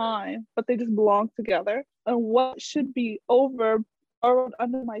this time, but they just belong together. And what should be over burrowed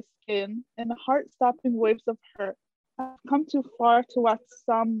under my skin in the heart-stopping waves of hurt. I've come too far to watch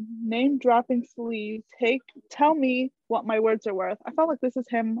some name-dropping sleaze tell me what my words are worth. I felt like this is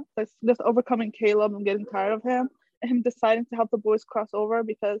him just overcoming Caleb and getting tired of him, and him deciding to help the boys cross over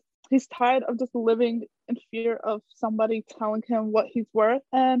because he's tired of just living in fear of somebody telling him what he's worth.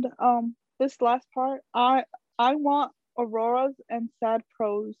 And this last part, I want auroras and sad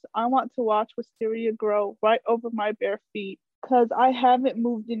prose. I want to watch wisteria grow right over my bare feet because I haven't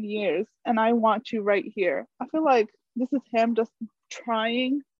moved in years, and I want you right here. I feel like this is him just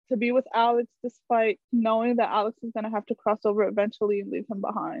trying to be with Alex despite knowing that Alex is going to have to cross over eventually and leave him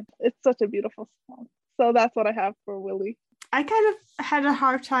behind. It's such a beautiful song. So that's what I have for Willie. I kind of had a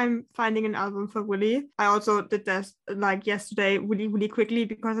hard time finding an album for Willie. I also did this like yesterday really quickly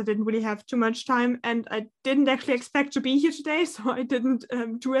because I didn't really have too much time, and I didn't actually expect to be here today, so I didn't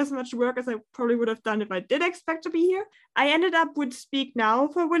do as much work as I probably would have done if I did expect to be here. I ended up with Speak Now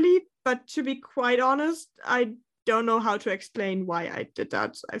for Willie, but to be quite honest, I don't know how to explain why I did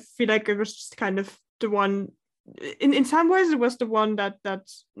that. I feel like it was just kind of the one, in some ways it was the one that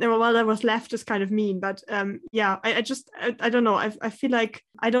was left is kind of mean, but I don't know. I feel like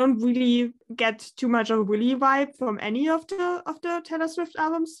I don't really get too much of a Willie vibe from any of the Taylor Swift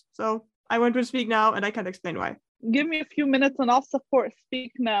albums, so I went with Speak Now, and I can't explain why. Give me a few minutes and I'll support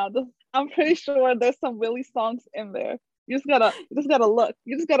Speak Now. I'm pretty sure there's some Willie songs in there. You just gotta look.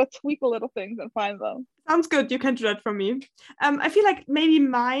 You just gotta tweak a little things and find them. Sounds good. You can do that for me. I feel like maybe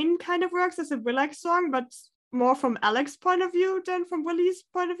mine kind of works as a Willax song, but more from Alex's point of view than from Willie's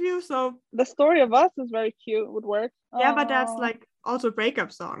point of view. So The Story of Us is very cute. It would work. yeah, but that's Aw. like also a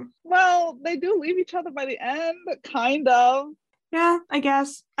breakup song. Well, they do leave each other by the end, kind of. Yeah, I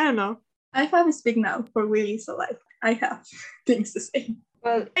guess. I don't know. I have a speak now for Willie, so like I have things to say.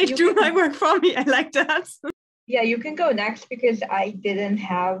 Well, They you do can- my work for me. I like that. yeah, you can go next because I didn't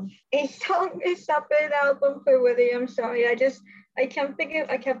have a separate album for Willie. I'm sorry. I kept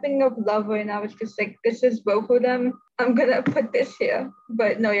thinking of Lover, and I was just like, this is both of them. I'm gonna put this here.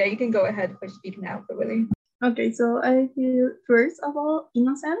 But no, yeah, you can go ahead for Speak Now for Willie. Okay, so I feel first of all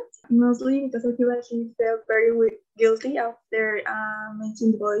innocent, mostly because I feel like he felt very guilty after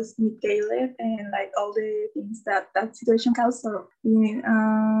making the boys meet Caleb and like all the things that situation caused. So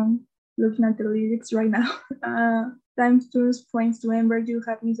looking at the lyrics right now, time turns points to Ember, you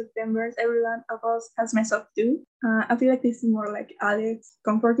have me September, every one of us has messed up too. I feel like this is more like Alex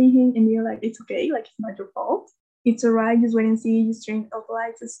comforting him and being like, it's okay, like it's not your fault. It's alright, just wait and see, you string of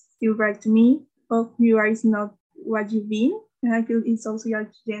lights is still right to me. Of you are is not what you've been. And I feel it's also like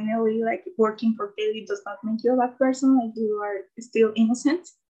generally like working for Kelly does not make you a bad person, like you are still innocent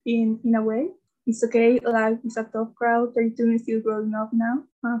in a way. It's okay, life is a tough crowd, 32 and still growing up now.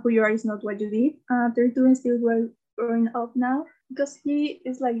 Who you are is not what you did. 32 and still growing up now. Because he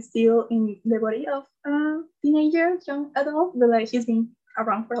is like still in the body of a teenager, young adult, but like he's been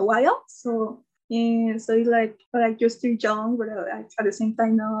around for a while. So and so it's like you're still young, but like, at the same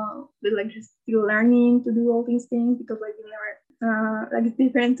time now, like you're still learning to do all these things because like you never like it's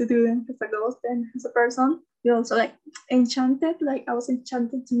different to do them as a ghost than as a person. You're also like enchanted. Like I was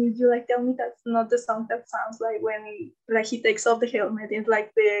enchanted to meet you. Like tell me that's not the song that sounds like when like he takes off the helmet. It's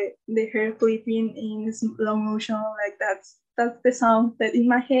like the hair flipping in slow motion. Like that's the sound that in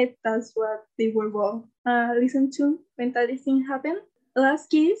my head. That's what they were both listen to when that thing happened. Last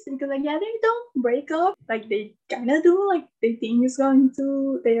kiss because like yeah they don't break up like they kind of do like they think they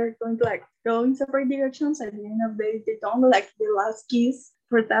are going to like go in separate directions at the end of the day they don't like the last kiss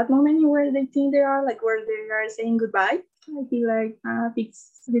for that moment where they think they are like where they are saying goodbye. I feel like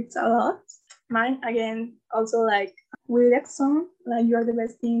fits a lot. Mine again also like Willax song like you're the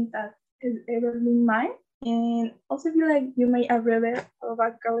best thing that has ever been mine, and also feel like you made a rebel of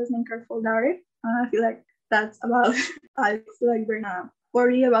a careless and careful daughter. I feel like that's about Alex like very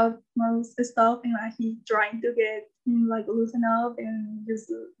worry about most stuff and like he trying to get him like loosen up and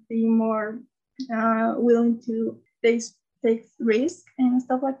just be more willing to take risk and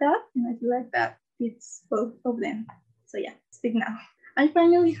stuff like that. And I feel like that fits both of them. So yeah, Speak Now. I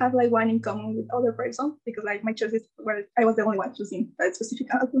finally have like one in common with other person because like my choices were I was the only one choosing that specific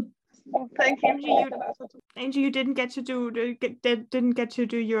album. Oh, thank you. Angie, you didn't get to do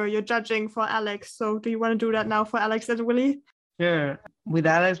your judging for Alex. So do you want to do that now for Alex and Willie? Sure. With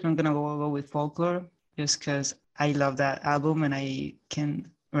Alex, I'm gonna go with Folklore just because I love that album and I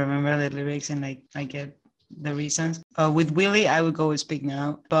can remember the lyrics and I get the reasons. With Willie, I would go with Speak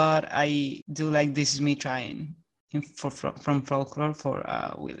Now, but I do like This Is Me Trying from Folklore for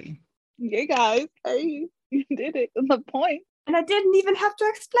Willie. Yeah, guys. Hey, you did it. The point. And I didn't even have to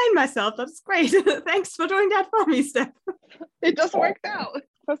explain myself. That's great. Thanks for doing that for me, Steph. It just worked out.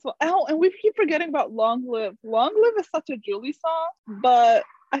 First of all, and we keep forgetting about Long Live. Long Live is such a Julie song, but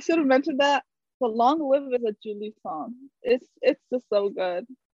I should have mentioned that. But Long Live is a Julie song. It's just so good.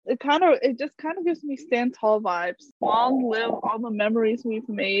 It just kind of gives me Stand Tall vibes. Long live all the memories we've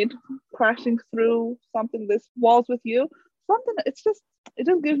made, crashing through something this walls with you. Something it just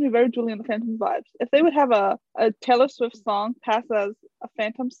gives me very Julie and the Phantom vibes. If they would have a Taylor Swift song pass as a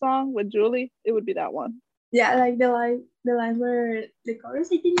Phantom song with Julie, it would be that one. Yeah, like the line where the chorus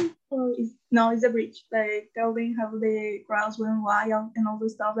I think it's a bridge. Like telling how the crowds went wild and all the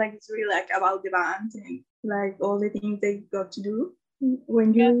stuff. Like it's really like about the band and like all the things they got to do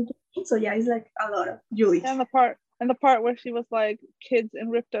when you. Yeah. So yeah, it's like a lot of Julie. And the part where she was like, kids in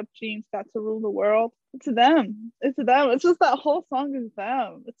ripped up jeans got to rule the world. It's them. It's just that whole song is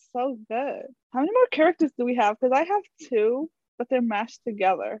them. It's so good. How many more characters do we have? Because I have 2, but they're mashed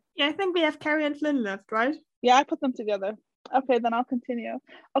together. Yeah, I think we have Carrie and Flynn left, right? Yeah, I put them together. Okay, then I'll continue.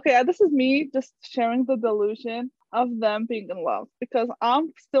 Okay, this is me just sharing the delusion of them being in love because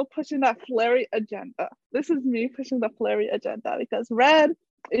I'm still pushing that flary agenda. This is me pushing the flary agenda because Red,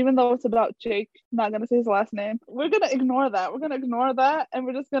 even though it's about Jake, I'm not going to say his last name, we're going to ignore that. We're going to ignore that and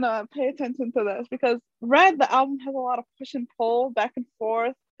we're just going to pay attention to this because Red, the album has a lot of push and pull, back and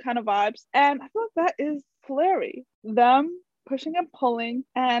forth kind of vibes. And I feel like that is flary. Them pushing and pulling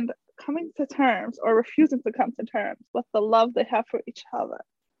and coming to terms or refusing to come to terms with the love they have for each other,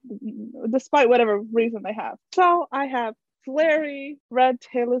 despite whatever reason they have. So I have Flary, read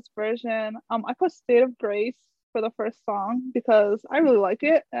Taylor's version. I put State of Grace for the first song because I really like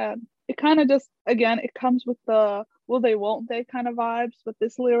it. And it kind of just, again, it comes with the will they, won't they kind of vibes with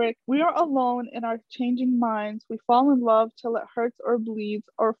this lyric. We are alone in our changing minds. We fall in love till it hurts or bleeds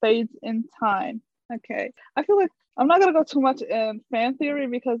or fades in time. Okay. I feel like I'm not going to go too much in fan theory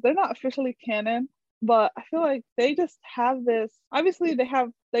because they're not officially canon, but I feel like they just have this, obviously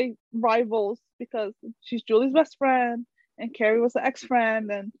they rivals because she's Julie's best friend and Carrie was the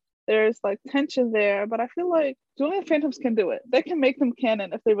ex-friend and there's like tension there, but I feel like Julie and Phantoms can do it. They can make them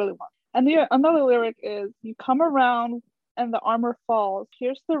canon if they really want. And another lyric is, you come around and the armor falls,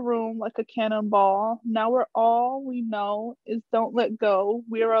 pierce the room like a cannonball. Now we're all we know is don't let go.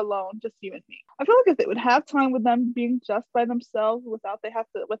 We're alone, just you and me. I feel like if they would have time with them being just by themselves without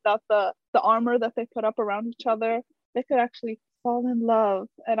the armor that they put up around each other, they could actually fall in love,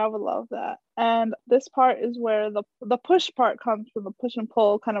 and I would love that. And this part is where the push part comes from, the push and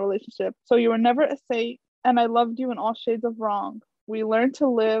pull kind of relationship. So you were never a saint, and I loved you in all shades of wrong. We learned to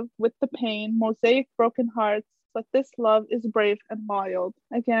live with the pain, mosaic broken hearts, but this love is brave and wild.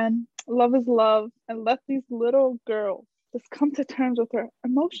 Again, love is love, and let these little girls just come to terms with their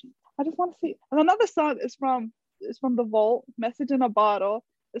emotions. I just want to see. And another song is from The Vault, Message in a Bottle.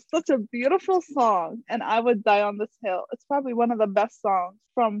 It's such a beautiful song, and I Would Die on This Hill. It's probably one of the best songs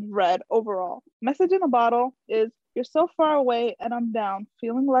from Red overall. Message in a Bottle is, you're so far away and I'm down,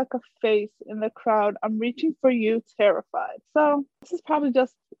 feeling like a face in the crowd. I'm reaching for you, terrified. So this is probably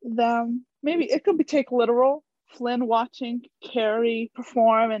just them. Maybe it could be take literal. Flynn watching Carrie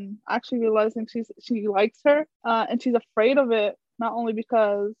perform and actually realizing she likes her, and she's afraid of it, not only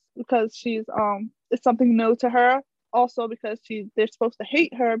because she's it's something new to her, also because they're supposed to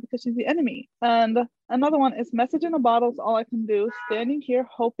hate her because she's the enemy. And another one is, Message in a Bottle is all I can do, standing here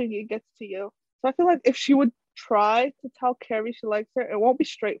hoping it gets to you. So I feel like if she would try to tell Carrie she likes her, it won't be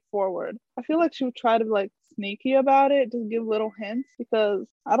straightforward. I feel like she would try to like sneaky about it, just give little hints, because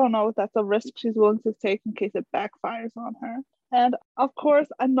I don't know if that's a risk she's willing to take in case it backfires on her. And of course,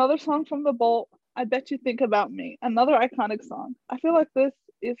 another song from The Bolt, I Bet You Think About Me, another iconic song. I feel like this,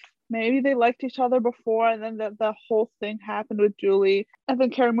 if maybe they liked each other before and then the whole thing happened with Julie and then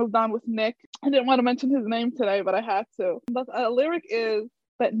Carrie moved on with Nick. I didn't want to mention his name today, but I had to. But a lyric is,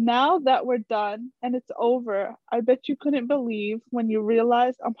 but now that we're done and it's over, I bet you couldn't believe when you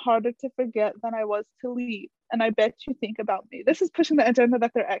realized I'm harder to forget than I was to leave. And I bet you think about me. This is pushing the agenda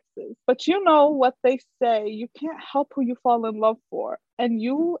that they're exes. But you know what they say, you can't help who you fall in love for. And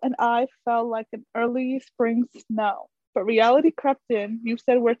you and I fell like an early spring snow. But reality crept in. You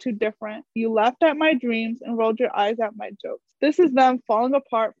said we're too different. You laughed at my dreams and rolled your eyes at my jokes. This is them falling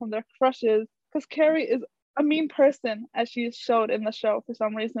apart from their crushes because Carrie is a mean person, as she showed in the show for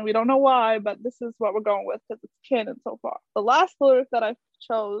some reason. We don't know why, but this is what we're going with because it's canon so far. The last lyric that I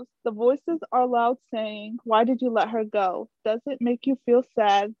chose, the voices are loud saying, why did you let her go? Does it make you feel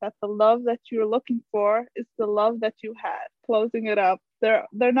sad that the love that you're looking for is the love that you had? Closing it up. They're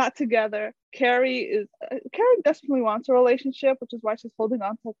not together. Carrie desperately wants a relationship, which is why she's holding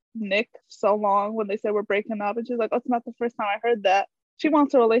on to Nick so long when they said we're breaking up. And she's like, oh, it's not the first time I heard that. She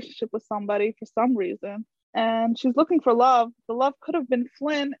wants a relationship with somebody for some reason. And she's looking for love. The love could have been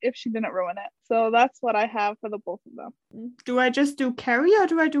Flynn if she didn't ruin it. So that's what I have for the both of them. Do I just do Carrie or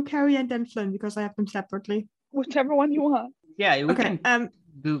do I do Carrie and then Flynn? Because I have them separately. Whichever one you want. Yeah, we Okay. can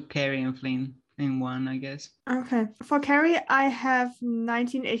do Carrie and Flynn in one, I guess. Okay. For Carrie, I have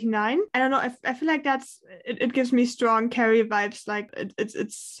 1989. I don't know. I feel like it gives me strong Carrie vibes. Like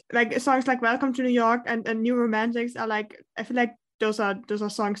it's like songs like Welcome to New York and New Romantics are like, I feel like those are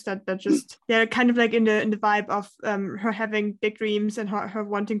songs that just, they're kind of like in the vibe of her having big dreams and her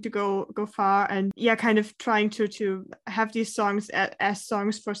wanting to go far, and kind of trying to have these songs as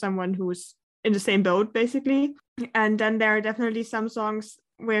songs for someone who's in the same boat basically. And then there are definitely some songs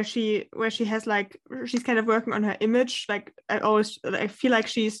where she has like, she's kind of working on her image. Like I feel like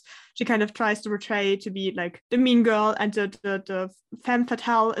she kind of tries to portray to be like the mean girl and the femme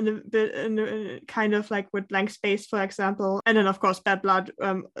fatale in the kind of like with Blank Space, for example. And then of course Bad Blood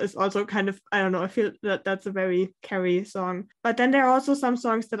is also kind of, I don't know, I feel that that's a very Carrie song. But then there are also some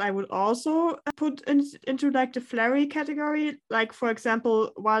songs that I would also put into like the Flary category, like for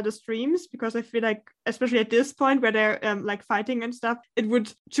example Wildest Dreams, because I feel like especially at this point where they're like fighting and stuff, it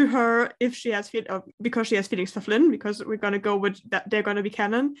would, to her, if she has because she has feelings for Flynn, because we're gonna go with that, they're gonna be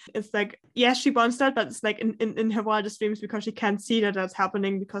canon. It's like, yes, she wants that, but it's like in her wildest dreams, because she can't see that that's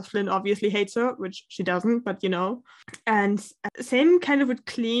happening, because Flynn obviously hates her, which she doesn't, but and same kind of with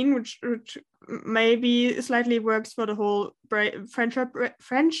Clean, which maybe slightly works for the whole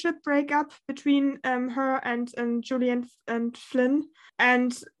friendship breakup between her and Julie and Flynn.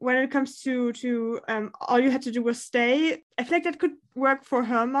 And when it comes to all you had to do was stay, I feel like that could work for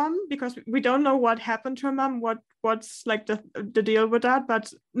her mom, because we don't know what happened to her mom, what's like the deal with that.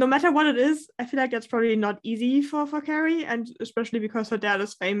 But no matter what it is, I feel like that's probably not easy for Carrie, and especially because her dad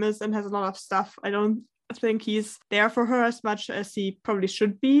is famous and has a lot of stuff. I don't think he's there for her as much as he probably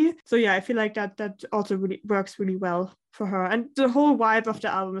should be. So yeah, I feel like that also really works really well for her. And the whole vibe of the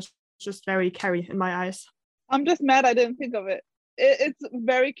album is just very Carrie in my eyes. I'm just mad I didn't think of it. It's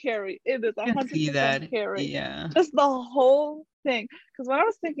very Carrie. It is 100% Carrie. Yeah. Just the whole thing. Because when I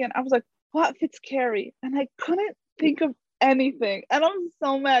was thinking, I was like, what fits Carrie? And I couldn't think of anything. And I'm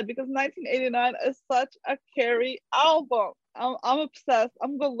so mad because 1989 is such a Carrie album. I'm obsessed.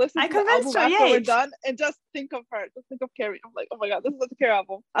 I'm gonna listen to the album after we're done and just think of her. Just think of Carrie. I'm like, oh my god, this is such a Carrie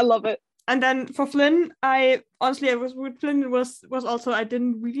album. I love it. And then for Flynn, I was with Flynn was also, I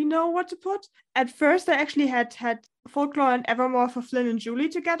didn't really know what to put. At first, I actually had Folklore and Evermore for Flynn and Julie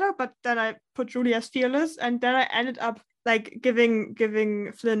together, but then I put Julie as Fearless, and then I ended up like giving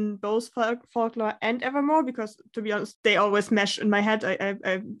Flynn both Folklore and Evermore, because to be honest, they always mesh in my head.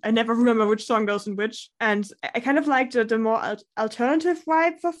 I never remember which song goes in which, and I kind of liked the more alternative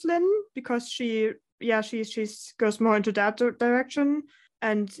vibe for Flynn, because she goes more into that direction.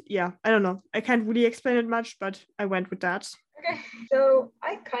 And yeah, I don't know. I can't really explain it much, but I went with that. Okay, so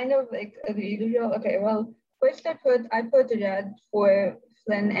I kind of like agree with you. Okay, well, first I put Red for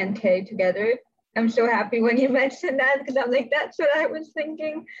Flynn and Kay together. I'm so happy when you mentioned that, because I'm like, that's what I was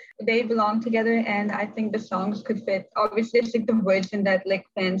thinking. They belong together, and I think the songs could fit. Obviously, it's like the version that like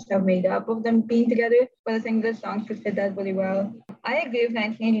fans have made up of them being together, but I think the songs could fit that really well. I agree with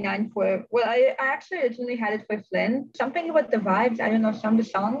 1989 I actually originally had it for Flynn. Something about the vibes, I don't know, some of the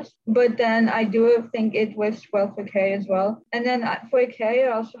songs, but then I do think it works well for Kay as well. And then for Kay,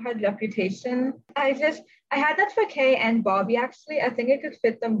 I also had Reputation. I had that for Kay and Bobby, actually. I think it could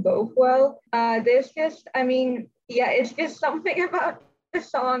fit them both well. It's just something about the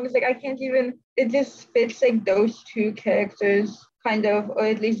songs. Like, it just fits like those two characters kind of, or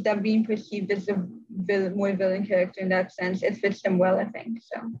at least them being perceived as a more villain character in that sense. It fits them well, I think,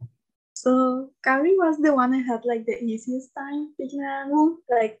 So Carrie was the one I had like the easiest time picking an album.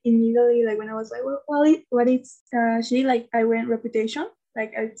 Like immediately, like when I was like, what is she like? I went Reputation.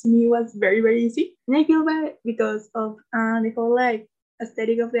 Like to me, it was very very easy, and I feel bad because of the whole like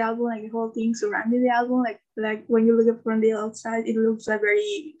aesthetic of the album, like the whole thing surrounding the album. Like when you look at from the outside, it looks like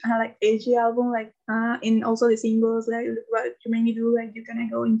very like edgy album. Like and also the singles, like what you made me do. Like you kind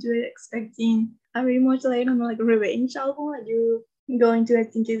of go into it expecting a very much like, I don't know, like a revenge album. Like you go into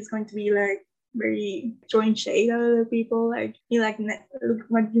it thinking it's going to be like very throwing shade at other people. Like you like look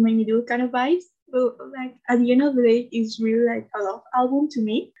what you made me do kind of vibes. But like at the end of the day, it's really like a love album to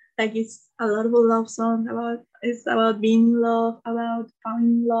me. Like it's a lot of a love song it's about being in love, about falling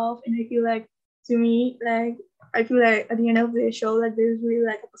in love, and I feel like to me, like I feel like at the end of the show, like there's really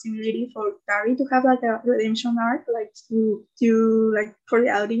like a possibility for Carrie to have like a redemption arc, like to like for the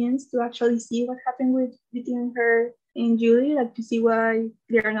audience to actually see what happened between her and Julie, like to see why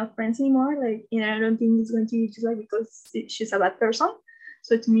they are not friends anymore. Like, and I don't think it's going to be just like because she's a bad person.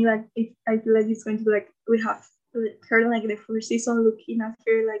 So to me, like I feel like it's going to be like we have her like the first season looking at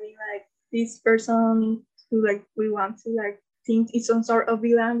her like being like this person who like we want to like think it's some sort of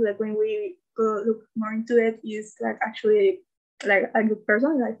villain. Like when we go look more into it, is like actually like a good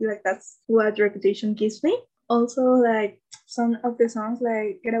person. I feel like that's what Reputation gives me. Also, like some of the songs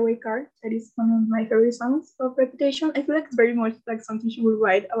like Getaway Car, that is one of my favorite songs of Reputation. I feel like it's very much like something she would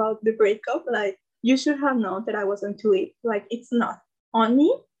write about the breakup. Like, you should have known that I wasn't too late. Like, it's not on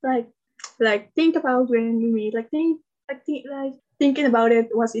me. Like think about when we meet. Like thinking about it.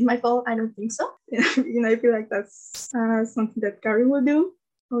 Was it my fault? I don't think so. I feel like that's something that Carrie would do.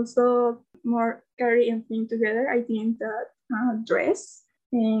 Also, more Carrie and Flynn together. I think that Dress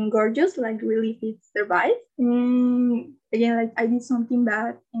and Gorgeous like really fits their vibe. And again, like I did something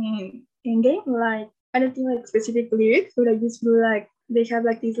bad in Endgame. Like I don't think like specific lyrics, but I just feel like they have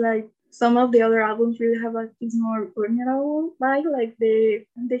like this like some of the other albums really have like this more vulnerable vibe. Like they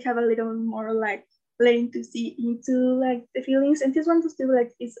have a little more like letting to see into like the feelings, and this one just feel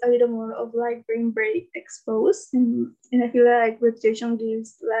like it's a little more of like brain break exposed, and I feel like Reputation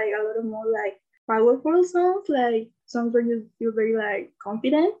gives like a lot of more like powerful songs, like songs where you feel very like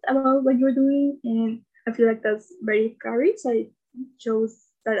confident about what you're doing, and I feel like that's very Carrie. So I chose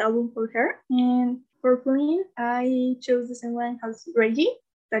that album for her. And for Flynn, I chose the same one as Reggie,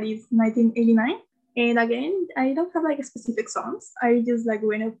 that is 1989. And again, I don't have like specific songs. I just like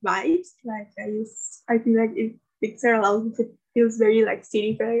went of vibes. Like I feel like it fits her a lot. It feels very like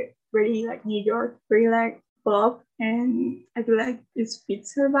city, very like New York, very like pop, and I feel like it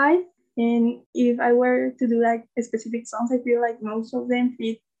fits her vibe. And if I were to do like specific songs, I feel like most of them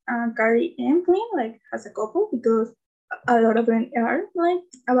fit Carrie and Flynn like as a couple, because a lot of them are like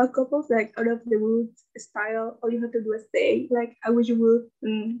about couples, like out of the woods style. All you have to do is stay. Like I wish you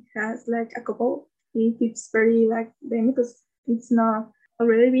would has like a couple. It's very like them, because it's not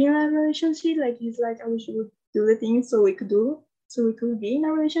already being in a relationship. Like it's like I wish you would do the things so we could be in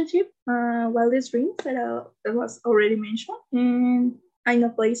a relationship. Wildest Dreams that was already mentioned, and I Know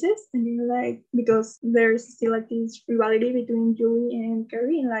Places. And then like because there's still like this rivalry between Julie and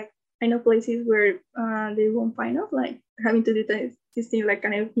Carrie, and like I Know Places where they won't find out, like having to do this thing like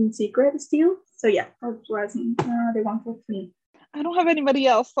kind of in secret still. So yeah, that was the one for me. I don't have anybody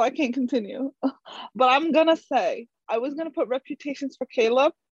else, so I can't continue. But I'm gonna say I was gonna put Reputations for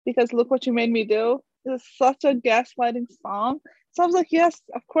Caleb, because Look What You Made Me Do is such a gaslighting song. So I was like, yes,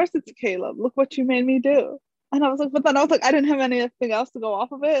 of course it's Caleb. Look What You Made Me Do. And I was like, but then I was like, I didn't have anything else to go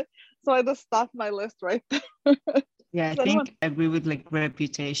off of it. So I just stopped my list right there. Yeah, I think I agree with like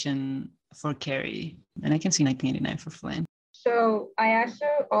Reputation for Carrie. And I can see 1989 for Flynn. So I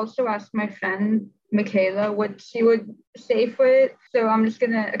also asked my friend Michaela what she would say for it. So I'm just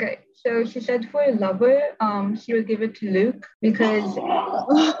gonna So she said for Lover, she would give it to Luke because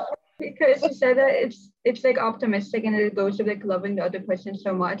she said that it's like optimistic and it goes with like loving the other person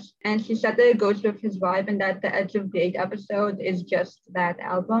so much. And she said that it goes with his vibe and that the Edge of Date episode is just that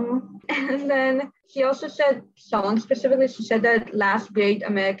album. And then she also said song specifically. She said that Last Great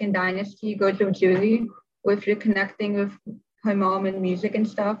American Dynasty goes with Julie, with reconnecting with her mom and music and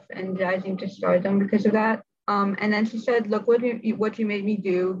stuff and rising to stardom because of that. And then she said, Look What You Made Me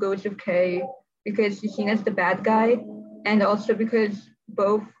Do goes with Kay because she's seen as the bad guy, and also because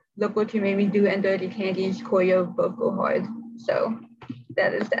both Look What You Made Me Do and Dirty Candy's choreo both go hard. So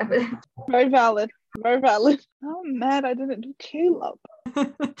that is the evidence. Very valid. Very valid. I'm mad I didn't do Caleb.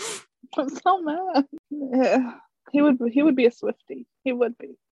 I'm so mad. Yeah. He would be a Swiftie. He would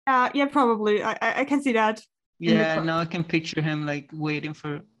be. Yeah, probably. I can see that. Yeah, now I can picture him like waiting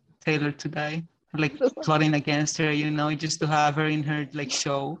for Taylor to die, like plotting against her, just to have her in her like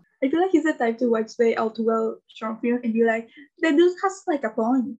show. I feel like he's the type to watch the All Too Well short film and be like, that dude has like a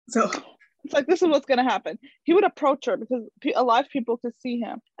point. So it's like, this is what's gonna happen. He would approach her because a lot of people could see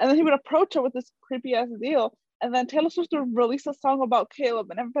him, and then he would approach her with this creepy ass deal. And then Taylor Swift would release a song about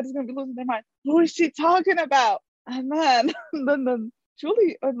Caleb, and everybody's gonna be losing their mind. Who is she talking about? And then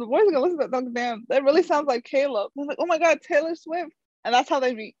Julie or the boys are gonna listen to that. Like, damn, that really sounds like Caleb. They're like, oh my god, Taylor Swift. And that's how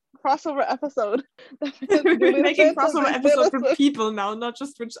they meet. Crossover episode. We're making crossover episodes with people now, not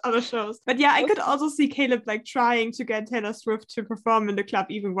just with other shows. But yeah, I could also see Caleb like trying to get Taylor Swift to perform in the club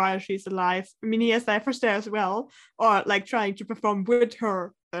even while she's alive. I mean, he has Cypher there as well, or like trying to perform with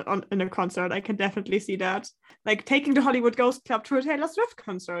her in a concert. I can definitely see that. Like taking the Hollywood Ghost Club to a Taylor Swift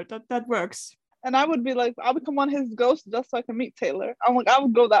concert. That works. And I would be like, I would come on his ghost just so I can meet Taylor. I'm like, I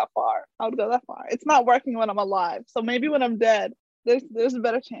would go that far. It's not working when I'm alive. So maybe when I'm dead, there's a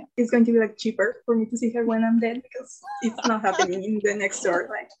better chance. It's going to be like cheaper for me to see her when I'm dead because it's not happening in the next door.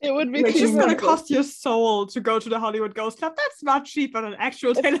 Like it would be like, it's going to cost your soul to go to the Hollywood Ghost Club. That's not cheaper than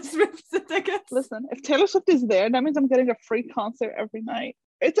actual Taylor Swift tickets. Listen, if Taylor Swift is there, that means I'm getting a free concert every night.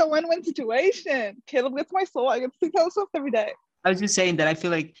 It's a win-win situation. Caleb gets my soul. I get to see Taylor Swift every day. I was just saying that I feel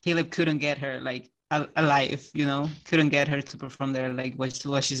like Caleb couldn't get her like alive, couldn't get her to perform there like while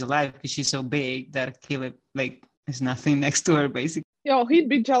she's alive because she's so big that Caleb like is nothing next to her basically. Yo, he'd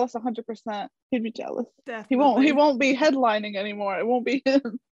be jealous 100%. He'd be jealous. Definitely. He won't be headlining anymore. It won't be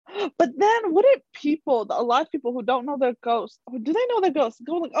him. But then wouldn't a lot of people who don't know their ghosts, or do they know their ghosts,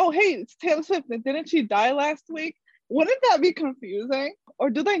 go like, oh hey, it's Taylor Swift, didn't she die last week? Wouldn't that be confusing?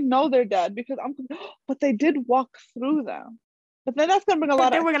 Or do they know they're dead? Because but they did walk through them. But then that's gonna bring a lot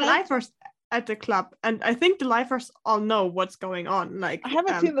of. They were lifers at the club, and I think the lifers all know what's going on. Like I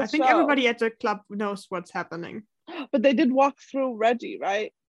haven't seen the I think show. Everybody at the club knows what's happening. But they did walk through Reggie,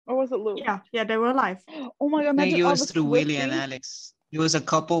 right? Or was it Luke? Yeah, they were alive. Oh my god! It was through Willie and Alex. It was a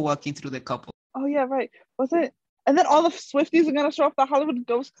couple walking through the couple. Oh yeah, right. Was it? And then all the Swifties are gonna show up the Hollywood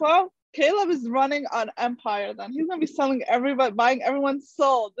Ghost Club. Caleb is running an empire. Then he's gonna be selling everybody, buying everyone's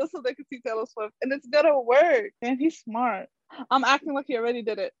soul just so they can see Taylor Swift, and it's gonna work. Man, he's smart. I'm acting like he already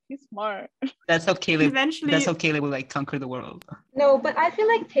did it. He's smart. That's how Caleb. Eventually, That's how Caleb will like conquer the world. No, but I feel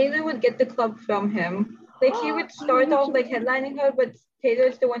like Taylor would get the club from him. Like he would start off like headlining her, but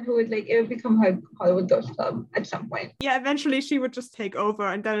Taylor's the one who would like it would become her Hollywood Ghost Club at some point. yeah, eventually she would just take over,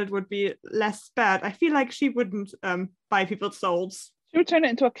 and then it would be less bad. I feel like she wouldn't buy people's souls. She would turn it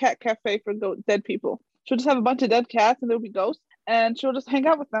into a cat cafe for dead people. She'll just have a bunch of dead cats, and there'll be ghosts, and she'll just hang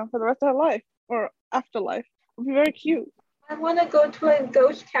out with them for the rest of her life or afterlife. It'll be very cute. I want to go to a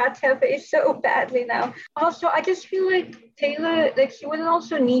ghost cat cafe so badly now. Also, I just feel like Taylor, like she wouldn't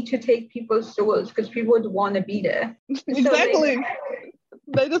also need to take people's souls because people would want to be there. Exactly.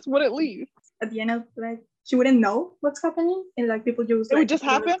 They just wouldn't leave. At the end of like she wouldn't know what's happening, and like people just It would just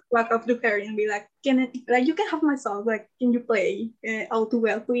happen? walk up to her and be like, you can have my song, like can you play All Too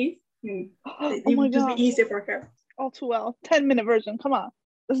Well, please? It would just be easier for her. All Too Well. 10-minute version. Come on.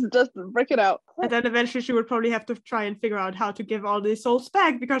 This is just break it out. And then eventually she would probably have to try and figure out how to give all these souls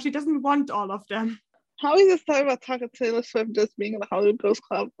back because she doesn't want all of them. How is this time about talking Taylor Swift just being in the Hollywood Ghost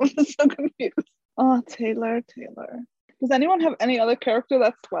Club? I'm so confused. Oh, Taylor. Does anyone have any other character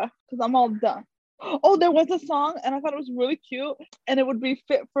that's left? Because I'm all done. Oh, there was a song, and I thought it was really cute, and it would be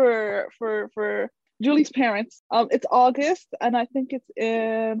fit for Julie's parents. It's August, and I think it's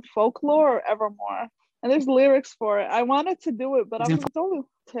in Folklore or Evermore. And there's lyrics for it. I wanted to do it, but it's only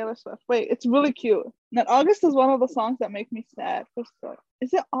Taylor Swift. Wait, it's really cute. And August is one of the songs that make me sad.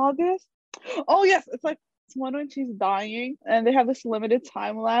 Is it August? Oh, yes. It's one when she's dying, and they have this limited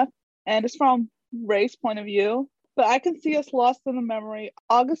time left, and it's from Ray's point of view. But I can see us lost in the memory.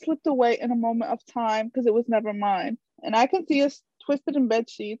 August slipped away in a moment of time because it was never mine. And I can see us twisted in bed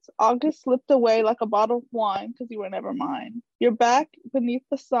sheets. August slipped away like a bottle of wine because you were never mine. You're back beneath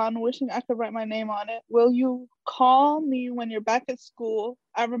the sun, wishing I could write my name on it. Will you call me when you're back at school?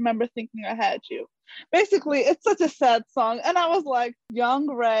 I remember thinking I had you. Basically, it's such a sad song. And I was like, young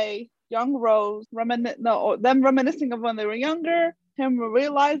Ray, young Rose, them reminiscing of when they were younger, him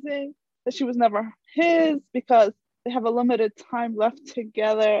realizing that she was never his because they have a limited time left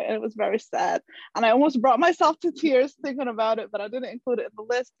together, and it was very sad. And I almost brought myself to tears thinking about it, but I didn't include it in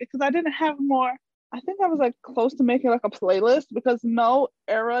the list because I didn't have more. I think I was like close to making like a playlist because no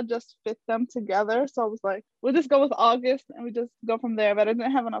era just fit them together. So I was like, we'll just go with August and we just go from there, but I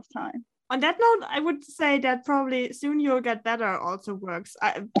didn't have enough time. On that note, I would say that probably Soon You'll Get Better also works.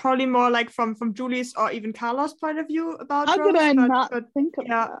 Probably more like from Julie's or even Carlos' point of view about How Rose, could I not think of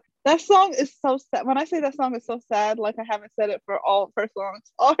that? That song is so sad. When I say that song is so sad, like I haven't said it for all of her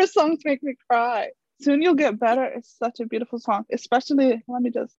songs. All her songs make me cry. Soon You'll Get Better is such a beautiful song, especially,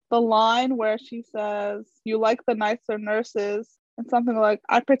 the line where she says, you like the nicer nurses, and something like,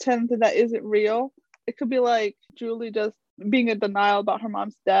 I pretend that isn't real. It could be like Julie just being in denial about her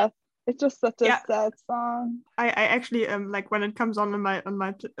mom's death. It's just such a sad song. I actually like when it comes on my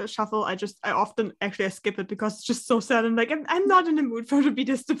shuffle, I often actually skip it because it's just so sad. And like I'm not in the mood for to be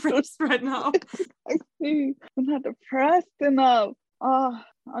this depressed right now. I see. I'm not depressed enough. Now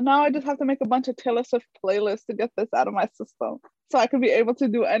I just have to make a bunch of Taylor Swift playlists to get this out of my system, so I could be able to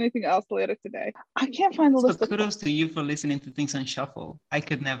do anything else later today. I can't find the list. So kudos to you for listening to things on shuffle. I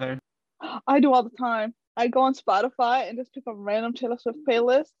could never. I do all the time. I go on Spotify and just pick a random Taylor Swift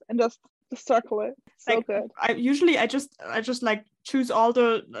playlist and just circle it. So like, good. I just like choose all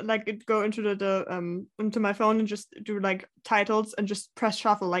the like go into the into my phone and just do like titles and just press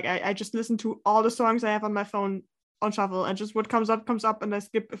shuffle. Like I just listen to all the songs I have on my phone on shuffle and just what comes up and I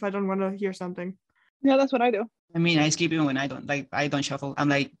skip if I don't want to hear something. Yeah, that's what I do. I mean, I skip even when I don't shuffle. I'm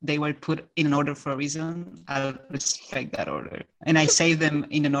like, they were put in an order for a reason. I'll respect that order. And I save them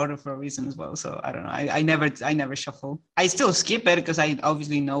in an order for a reason as well. So I don't know. I never shuffle. I still skip it because I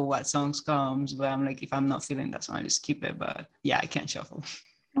obviously know what songs comes, but I'm like, if I'm not feeling that song, I just skip it. But yeah, I can't shuffle.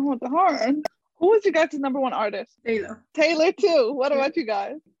 Oh, darn. Who was you guys' number one artist? Taylor too. What about you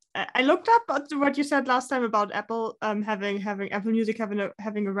guys? I looked up what you said last time about Apple having Apple Music having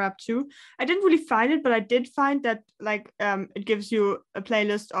a rap too. I didn't really find it, but I did find that like it gives you a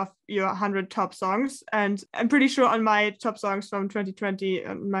playlist of your 100 top songs, and I'm pretty sure on my top songs from 2020,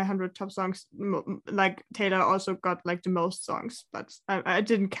 my 100 top songs, like Taylor also got like the most songs, but I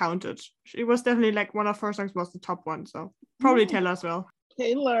didn't count it. It was definitely like one of her songs was the top one, so probably Taylor as well.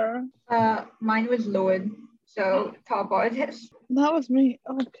 Taylor. Mine was Lorde. So top artist. That was me.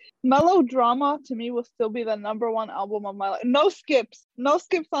 Okay. Melodrama to me will still be the number one album of my life. No skips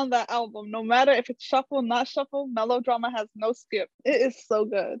on that album. No matter if it's shuffle, not shuffle, Melodrama has no skip. It is so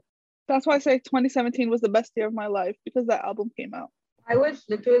good. That's why I say 2017 was the best year of my life because that album came out. I was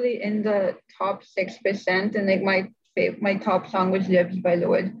literally in the top 6%, and like my top song was Lips by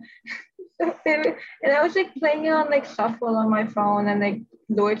Lorde. And I was like playing it on like shuffle on my phone, and like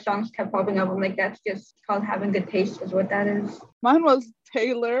Lorde songs kept popping up. I'm like, that's just called having good taste, is what that is. Mine was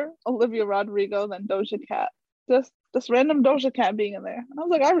Taylor, Olivia Rodrigo, then Doja Cat. Just random Doja Cat being in there. And I was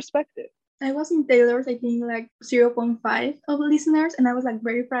like, I respect it. I was in Taylor's, I think like 0.5 of listeners, and I was like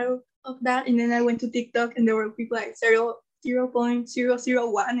very proud of that. And then I went to TikTok and there were people like 0.001,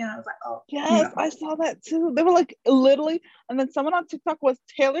 and I was like, oh yes, no. I saw that too. They were like literally, and then someone on TikTok was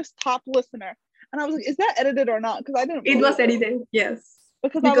Taylor's top listener, and I was like, is that edited or not? Because I didn't. It was edited, yes.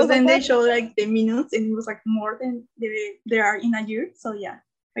 Because then they showed like the minutes, and it was like more than there are in a year. So yeah.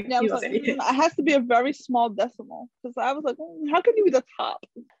 Like, yeah, it has to be a very small decimal, because I was like, how can you be the top?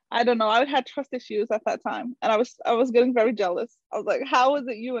 I don't know. I had trust issues at that time, and I was getting very jealous. I was like, how is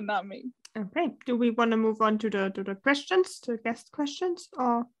it you and not me? Okay. Do we want to move on to the questions, to guest questions,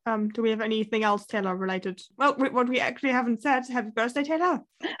 or do we have anything else Taylor related? Well, what we actually haven't said. Happy birthday, Taylor!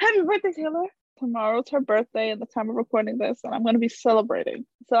 Happy birthday, Taylor! Tomorrow's her birthday at the time of recording this, and I'm going to be celebrating.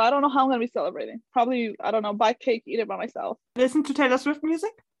 So I don't know how I'm going to be celebrating. Probably, I don't know, buy cake, eat it by myself. Listen to Taylor Swift music?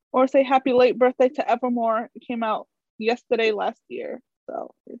 Or say happy late birthday to Evermore. It came out yesterday, last year.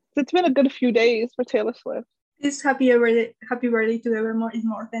 So it's been a good few days for Taylor Swift. This happy birthday to Evermore is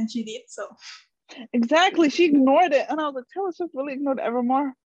more than she did, so. Exactly, she ignored it. And I was like, Taylor Swift really ignored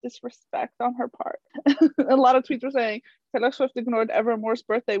Evermore? Disrespect on her part. A lot of tweets were saying, Taylor Swift ignored Evermore's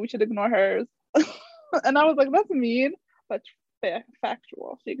birthday, we should ignore hers. And I was like, that's mean, but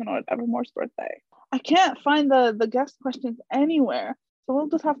factual. She ignored Evermore's birthday. I can't find the guest questions anywhere, so we'll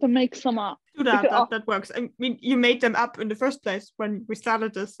just have to make some up. Do that works. I mean, you made them up in the first place when we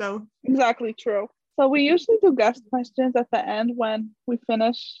started this, so. Exactly, true. So we usually do guest questions at the end when we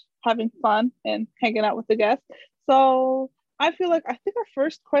finish having fun and hanging out with the guests. So I think our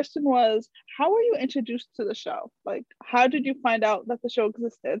first question was, how were you introduced to the show? Like, how did you find out that the show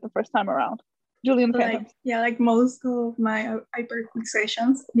existed the first time around? Julian Phantom. Like most of my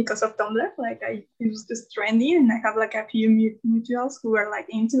hyperfixations because of Tumblr. Like I was just trendy, and I have like a few mutuals who are like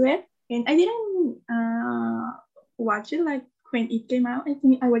into it. And I didn't watch it like when it came out. I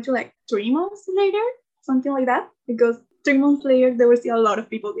think I watched it like 3 months later, something like that. Because 3 months later, there were still a lot of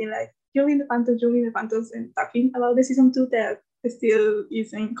people being like, Julian the Phantoms, and talking about the season 2 that still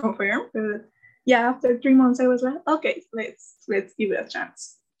isn't confirmed. But yeah, after 3 months, I was like, okay, let's give it a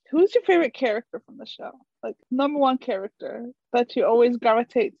chance. Who's your favorite character from the show? Like, number one character that you always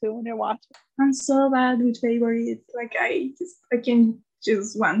gravitate to when you're watching? I'm so bad with favorites. Like, I can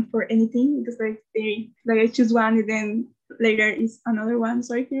choose one for anything, because I choose one and then later is another one.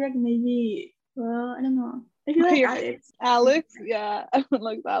 So I feel like maybe, I don't know. I feel like Alex. Alex? Yeah, I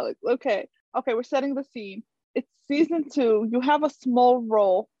like Alex. Okay, we're setting the scene. It's season 2. You have a small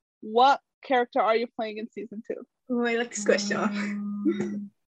role. What character are you playing in season 2? Oh, I like this question.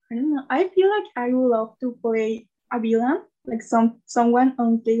 I don't know. I feel like I would love to play a villain, like someone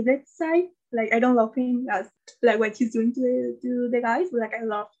on David's side. Like I don't love him as like what he's doing to the guys, but like I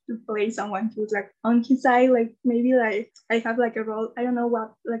love to play someone who's like on his side. Like maybe like I have like a role. I don't know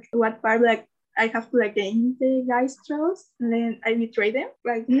what part like I have to like gain the guys' trust, and then I betray them.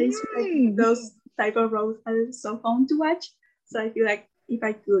 Like I like those type of roles are so fun to watch. So I feel like if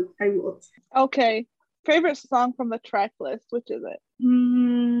I could, I would. Okay. Favorite song from the track list, which is it?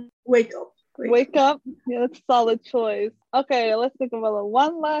 Wake Up. Wake Up? Yeah, that's a solid choice. Okay, let's think of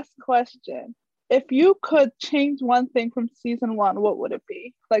one last question. If you could change one thing from season 1, what would it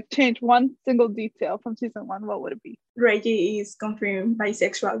be? Like change one single detail from season 1, what would it be? Reggie is confirmed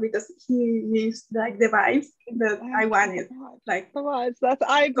bisexual because he gives like the vibes that I wanted. Like the vibes.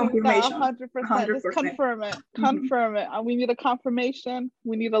 I agree with that 100%. 100%. Just confirm it. Confirm it. We need a confirmation.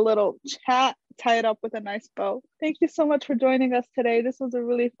 We need a little chat. Tie it up with a nice bow. Thank you so much for joining us today. This was a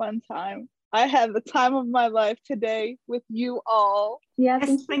really fun time. I had the time of my life today with you all. Yeah,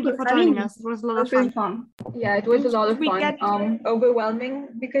 thank you for joining us. It was a lot of fun. Yeah, it was a lot of fun. Overwhelming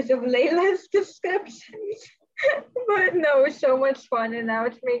because of Layla's descriptions. But no, it was so much fun, and now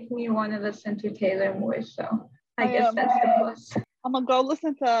it's making me want to listen to Taylor more. So I guess that's the plus. I'm gonna go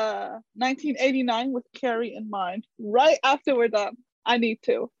listen to 1989 with Carrie in mind right after we're done. I need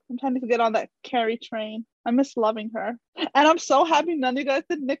to. I'm trying to get on that Carrie train. I miss loving her. And I'm so happy none of you guys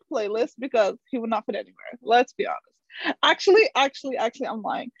did Nick playlist because he would not fit anywhere. Let's be honest. Actually, I'm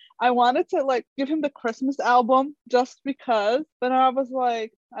lying. I wanted to like give him the Christmas album just because, but I was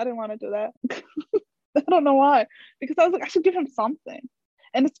like, I didn't want to do that. I don't know why. Because I was like, I should give him something.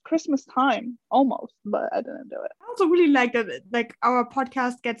 And it's Christmas time almost, but I didn't do it. I also really like that like our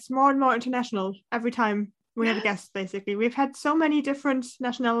podcast gets more and more international every time we have a guest, basically. We've had so many different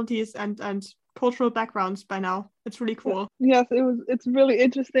nationalities and cultural backgrounds by now. It's really cool. Yes, it's really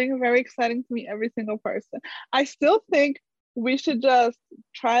interesting, very exciting to meet every single person. I still think we should just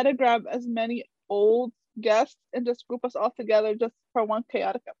try to grab as many old guests and just group us all together just for one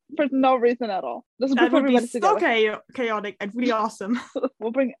chaotic for no reason at all. Just That group would be everybody so together. chaotic and really awesome.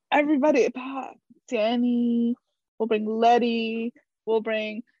 We'll bring everybody back. Danny, we'll bring Letty, we'll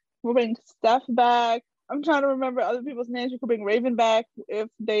bring Steph back. I'm trying to remember other people's names. We could bring Raven back if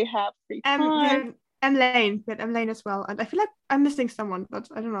they have free time. Lane. We had Lane as well. And I feel like I'm missing someone, but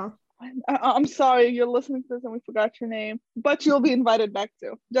I don't know. I'm sorry you're listening to this and we forgot your name, but you'll be invited back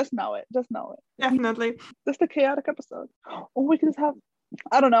too. Just know it. Definitely. Just a chaotic episode. Or we could just have,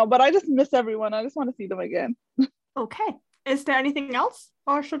 I don't know, but I just miss everyone. I just want to see them again. Okay. Is there anything else,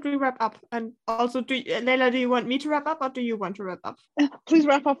 or should we wrap up? And also, Layla, do you want me to wrap up, or do you want to wrap up? Please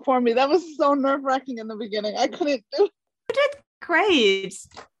wrap up for me. That was so nerve-wracking in the beginning. I couldn't do it. You did great.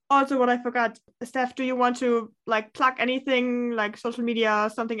 Also, what I forgot, Steph, do you want to like plug anything, like social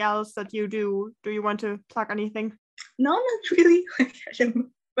media, something else that you do? Do you want to plug anything? No, not really. I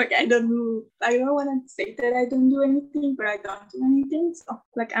don't want to say that I don't do anything, but I don't do anything. So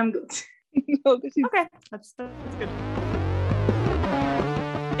like I'm good. Okay, that's good.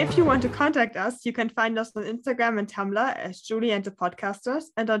 If you want to contact us, you can find us on Instagram and Tumblr as Julie and the Podcasters,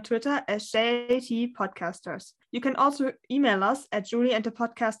 and on Twitter as JT Podcasters. You can also email us at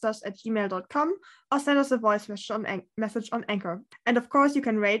julieandthepodcasters@gmail.com or send us a voice message on Anchor. And of course, you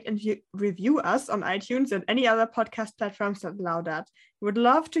can rate and review us on iTunes and any other podcast platforms that allow that. We would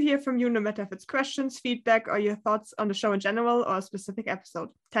love to hear from you, no matter if it's questions, feedback, or your thoughts on the show in general or a specific episode.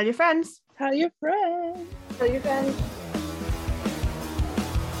 Tell your friends. Tell your friends. Tell your friends.